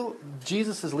through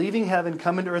Jesus' leaving heaven,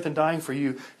 coming to earth, and dying for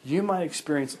you, you might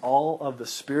experience all of the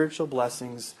spiritual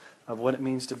blessings of what it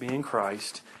means to be in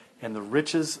Christ, and the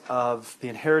riches of the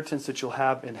inheritance that you'll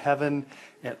have in heaven,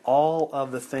 and all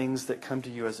of the things that come to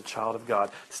you as a child of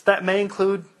God. So that may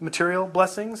include material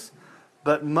blessings,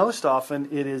 but most often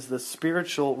it is the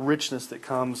spiritual richness that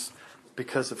comes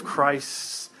because of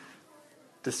Christ's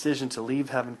decision to leave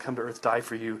heaven, come to earth, die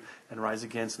for you, and rise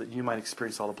again so that you might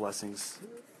experience all the blessings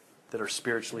that are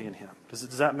spiritually in Him.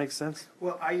 Does that make sense?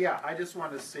 Well, I just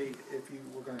wanted to see if you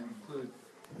were going to include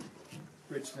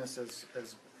richness as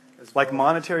Like well,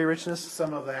 monetary richness?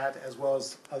 some of that as well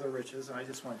as other riches, and I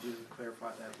just wanted you to clarify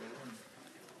that a little.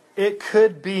 It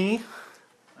could be,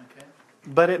 Okay,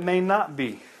 but it may not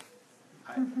be.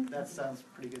 that sounds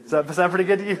pretty good. Does that sound pretty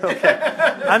good to you? Okay.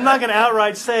 I'm not going to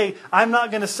outright say,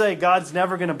 God's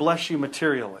never going to bless you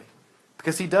materially.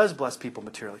 Because He does bless people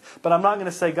materially. But I'm not going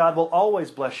to say God will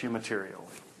always bless you materially.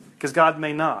 Because God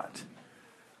may not.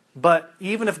 But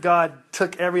even if God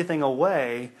took everything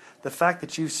away, the fact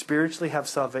that you spiritually have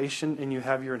salvation and you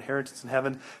have your inheritance in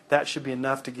heaven, that should be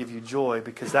enough to give you joy,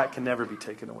 because that can never be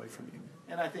taken away from you.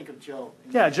 And I think of Job.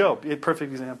 Yeah, Job, a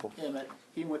perfect example.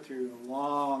 He went through a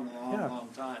long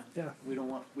time. Yeah.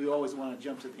 We always want to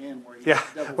jump to the end where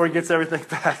Where He gets everything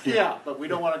back. Yeah, but we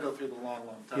don't want to go through the long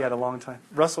time. He had a long time.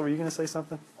 Russell, were you going to say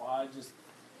something? Well,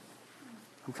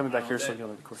 I'm coming back here so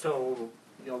you'll of course. So,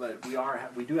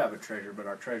 that we do have a treasure, but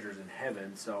our treasure's in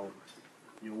heaven. So,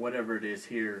 whatever it is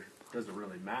here doesn't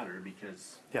really matter,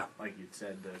 because, like you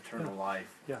said, the eternal life.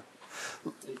 Yeah.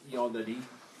 That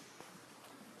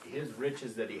his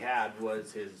riches that he had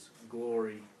was his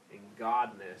glory and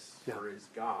godness for his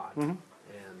God, and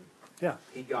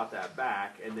he got that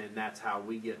back, and then that's how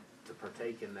we get to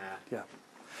partake in that.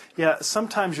 Yeah,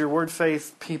 sometimes your word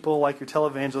faith people, like your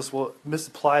televangelists, will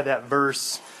misapply that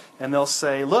verse, and they'll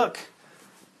say, look,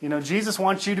 Jesus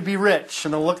wants you to be rich.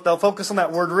 And they'll focus on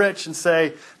that word rich and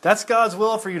say, that's God's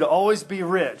will for you to always be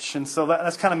rich. And so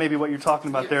that's kind of maybe what you're talking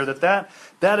about there,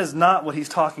 that is not what He's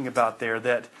talking about there,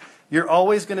 that you're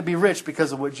always going to be rich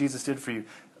because of what Jesus did for you.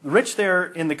 Rich there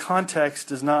in the context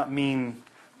does not mean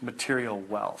material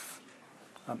wealth.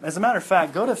 As a matter of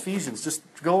fact, go to Ephesians. Just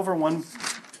go over one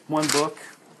book.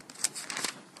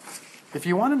 If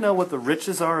you want to know what the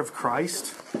riches are of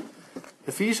Christ,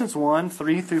 Ephesians 1,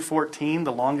 3 through 14,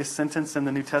 the longest sentence in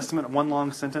the New Testament, one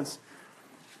long sentence.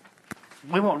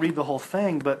 We won't read the whole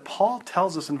thing, but Paul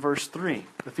tells us in verse 3,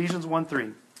 Ephesians 1,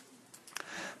 3.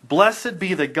 Blessed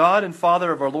be the God and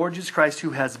Father of our Lord Jesus Christ,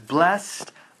 who has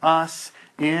blessed us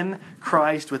in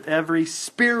Christ with every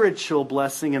spiritual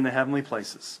blessing in the heavenly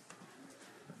places.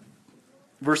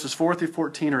 Verses 4 through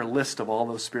 14 are a list of all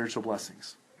those spiritual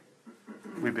blessings.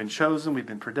 We've been chosen, we've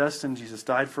been predestined, Jesus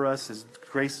died for us, His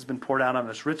grace has been poured out on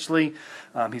us richly,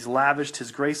 He's lavished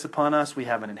His grace upon us, we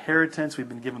have an inheritance, we've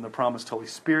been given the promised Holy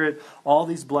Spirit, all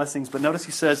these blessings. But notice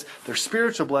he says they're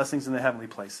spiritual blessings in the heavenly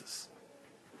places.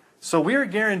 So we are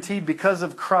guaranteed, because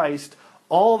of Christ,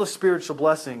 all the spiritual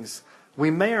blessings. We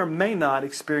may or may not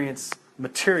experience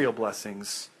material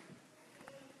blessings,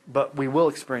 but we will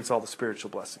experience all the spiritual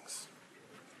blessings.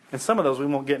 And some of those we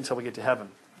won't get until we get to heaven,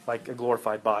 like a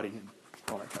glorified body and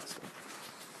all that kind of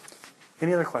stuff.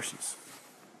 Any other questions?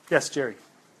 Yes, Jerry.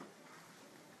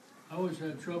 I always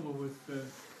had trouble with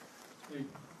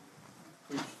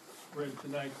we read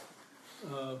tonight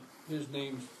His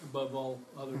names above all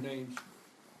other names,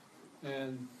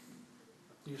 and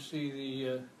you see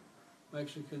the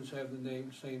Mexicans have the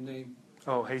same name.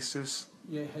 Oh, Jesus.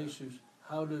 Yeah, Jesus.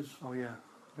 How does? Oh, yeah.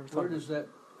 Where does that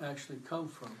actually come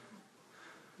from?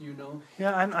 You know?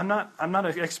 Yeah, I'm not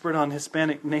an expert on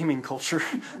Hispanic naming culture.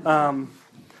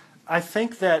 I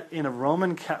think that in a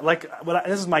Roman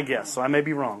this is my guess, so I may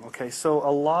be wrong. Okay, so a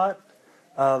lot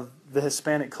of the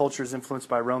Hispanic culture is influenced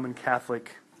by Roman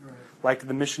Catholic, like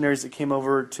the missionaries that came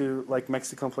over to like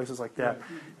Mexico and places like that,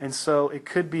 and so it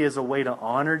could be as a way to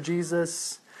honor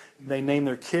Jesus. They name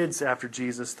their kids after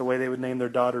Jesus, the way they would name their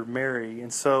daughter Mary,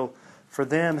 and so for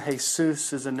them,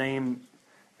 Jesus is a name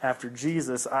after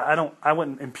Jesus. I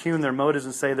wouldn't impugn their motives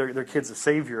and say their kid's a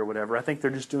savior or whatever. I think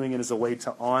they're just doing it as a way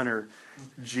to honor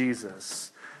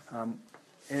Jesus.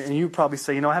 And you probably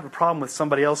say, I have a problem with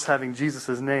somebody else having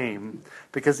Jesus' name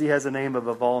because he has a name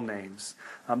above all names.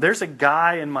 There's a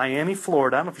guy in Miami,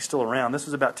 Florida. I don't know if he's still around. This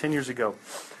was about 10 years ago.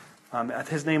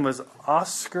 His name was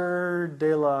Oscar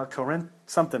de la Corrent,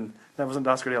 something. That wasn't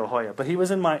Oscar de la Hoya. But he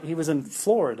was in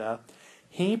Florida.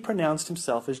 He pronounced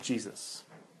himself as Jesus.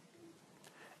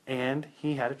 And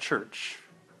he had a church.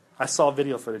 I saw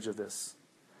video footage of this.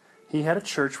 He had a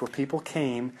church where people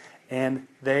came and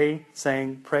they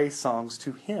sang praise songs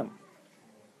to him.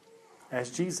 as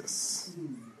Jesus.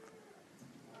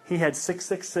 He had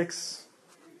 666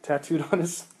 tattooed on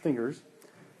his fingers.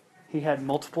 He had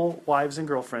multiple wives and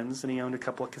girlfriends, and he owned a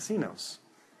couple of casinos.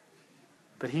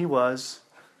 But he was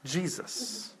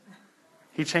Jesus.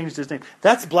 He changed his name.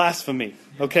 That's blasphemy.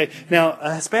 Okay. Now,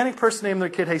 a Hispanic person named their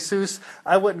kid Jesus,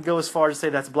 I wouldn't go as far as to say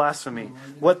that's blasphemy.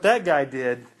 What that guy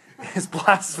did is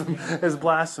blasphemy.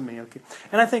 Okay.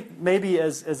 And I think maybe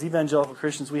as evangelical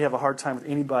Christians, we have a hard time with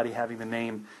anybody having the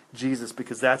name Jesus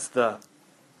because that's the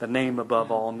name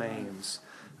above all names.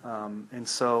 And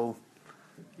so,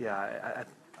 yeah,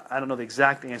 I don't know the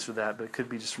exact answer to that, but it could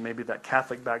be just from maybe that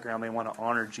Catholic background. They want to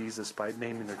honor Jesus by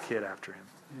naming their kid after him.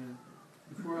 Yeah.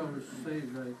 Before I was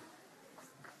saved, I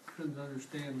couldn't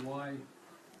understand why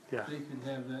they could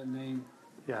have that name.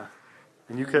 Yeah.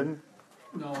 And you couldn't?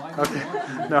 No, I didn't want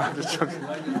to. No, I'm just joking.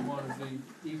 I didn't want to be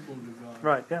equal to God.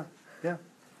 Right, yeah.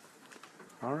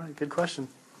 All right, good question.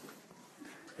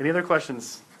 Any other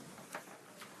questions?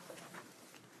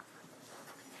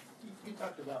 You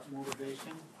talked about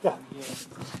motivation. Yeah. You had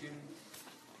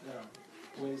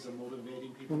two ways of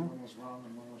motivating people. One was wrong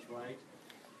and one was right.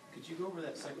 Could you go over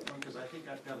that second one? Because I think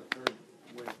I've got a third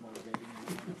way of motivating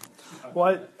people.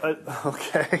 Well,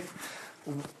 okay.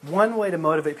 One way to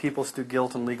motivate people is through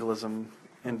guilt and legalism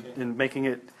and making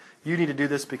it, you need to do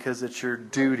this because it's your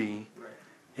duty,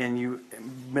 and you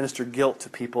minister guilt to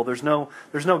people. There's no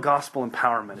gospel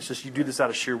empowerment. It's just you do this out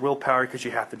of sheer willpower because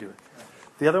you have to do it.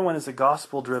 The other one is a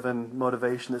gospel-driven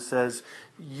motivation that says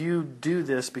you do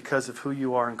this because of who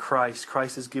you are in Christ.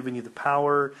 Christ has given you the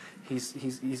power.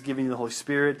 He's giving you the Holy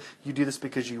Spirit. You do this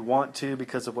because you want to,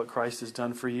 because of what Christ has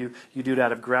done for you. You do it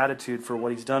out of gratitude for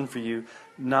what He's done for you,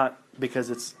 not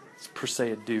because it's per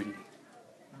se a duty. Okay.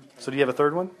 So do you have a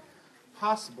third one?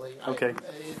 Possibly. Okay.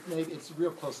 Maybe it's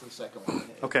real close to the second one.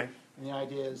 Okay. And the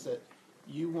idea is that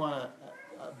you want to,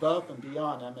 above and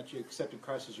beyond, I meant you accepted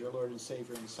Christ as your Lord and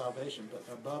Savior and salvation, but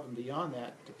above and beyond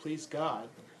that, to please God,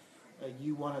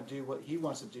 you want to do what He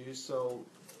wants to do, so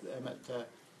to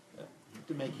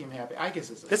make Him happy. I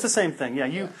guess it's the same thing.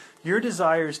 Yeah, your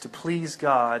desire is to please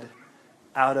God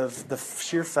out of the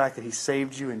sheer fact that He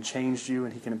saved you and changed you,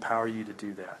 and He can empower you to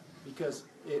do that. Because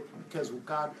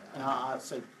God, I'd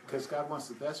say, because God wants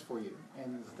the best for you.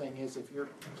 And the thing is, if you're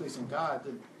pleasing God,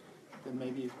 then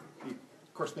maybe.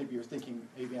 Of course, maybe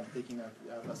I'm thinking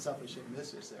of a selfish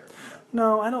misuse there.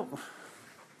 No, I don't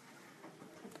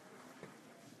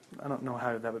know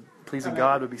how that would pleasing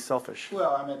God would be selfish.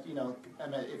 Well, I meant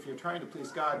if you're trying to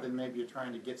please God, then maybe you're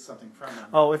trying to get something from Him.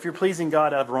 Oh, if you're pleasing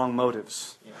God out of wrong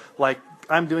motives, like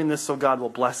I'm doing this so God will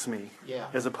bless me,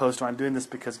 as opposed to I'm doing this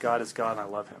because God is God and I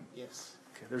love Him. Yes.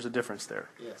 Okay, there's a difference there.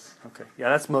 Yes. Okay, yeah,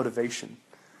 that's motivation,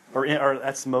 or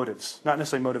that's motives, not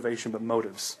necessarily motivation, but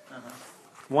motives.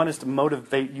 One is to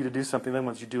motivate you to do something, then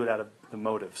once you do it out of the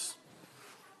motives.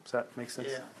 Does that make sense?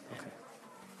 Yeah. Okay.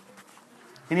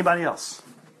 Anybody else?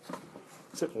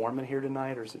 Is it warm in here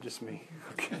tonight, or is it just me?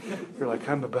 Okay. You're like,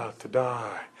 I'm about to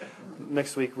die.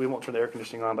 Next week, we won't turn the air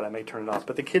conditioning on, but I may turn it off.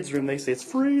 But the kids' room, they say, it's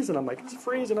freezing. I'm like, it's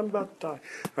freezing. I'm about to die.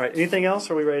 All right. Anything else,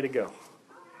 or are we ready to go?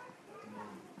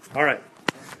 All right.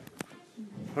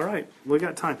 All right, we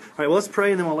got time. All right, well, let's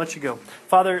pray and then we'll let you go.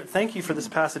 Father, thank you for this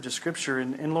passage of Scripture.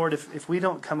 And Lord, if we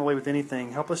don't come away with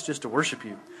anything, help us just to worship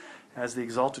you as the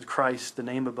exalted Christ, the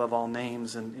name above all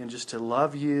names, and just to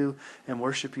love you and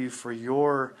worship you for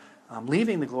your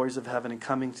leaving the glories of heaven and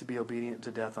coming to be obedient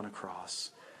to death on a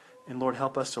cross. And Lord,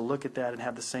 help us to look at that and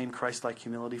have the same Christ-like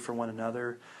humility for one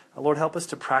another. Lord, help us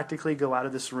to practically go out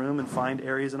of this room and find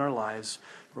areas in our lives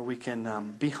where we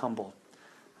can be humble.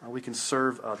 We can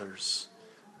serve others.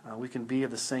 We can be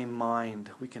of the same mind.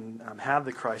 We can have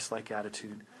the Christ-like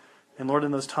attitude. And Lord,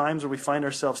 in those times where we find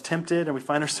ourselves tempted and we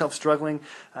find ourselves struggling,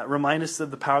 remind us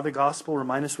of the power of the gospel.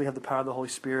 Remind us we have the power of the Holy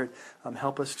Spirit.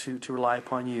 Help us to rely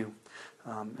upon you.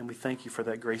 And we thank you for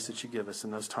that grace that you give us in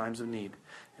those times of need.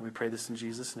 And we pray this in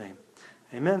Jesus' name.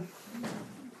 Amen.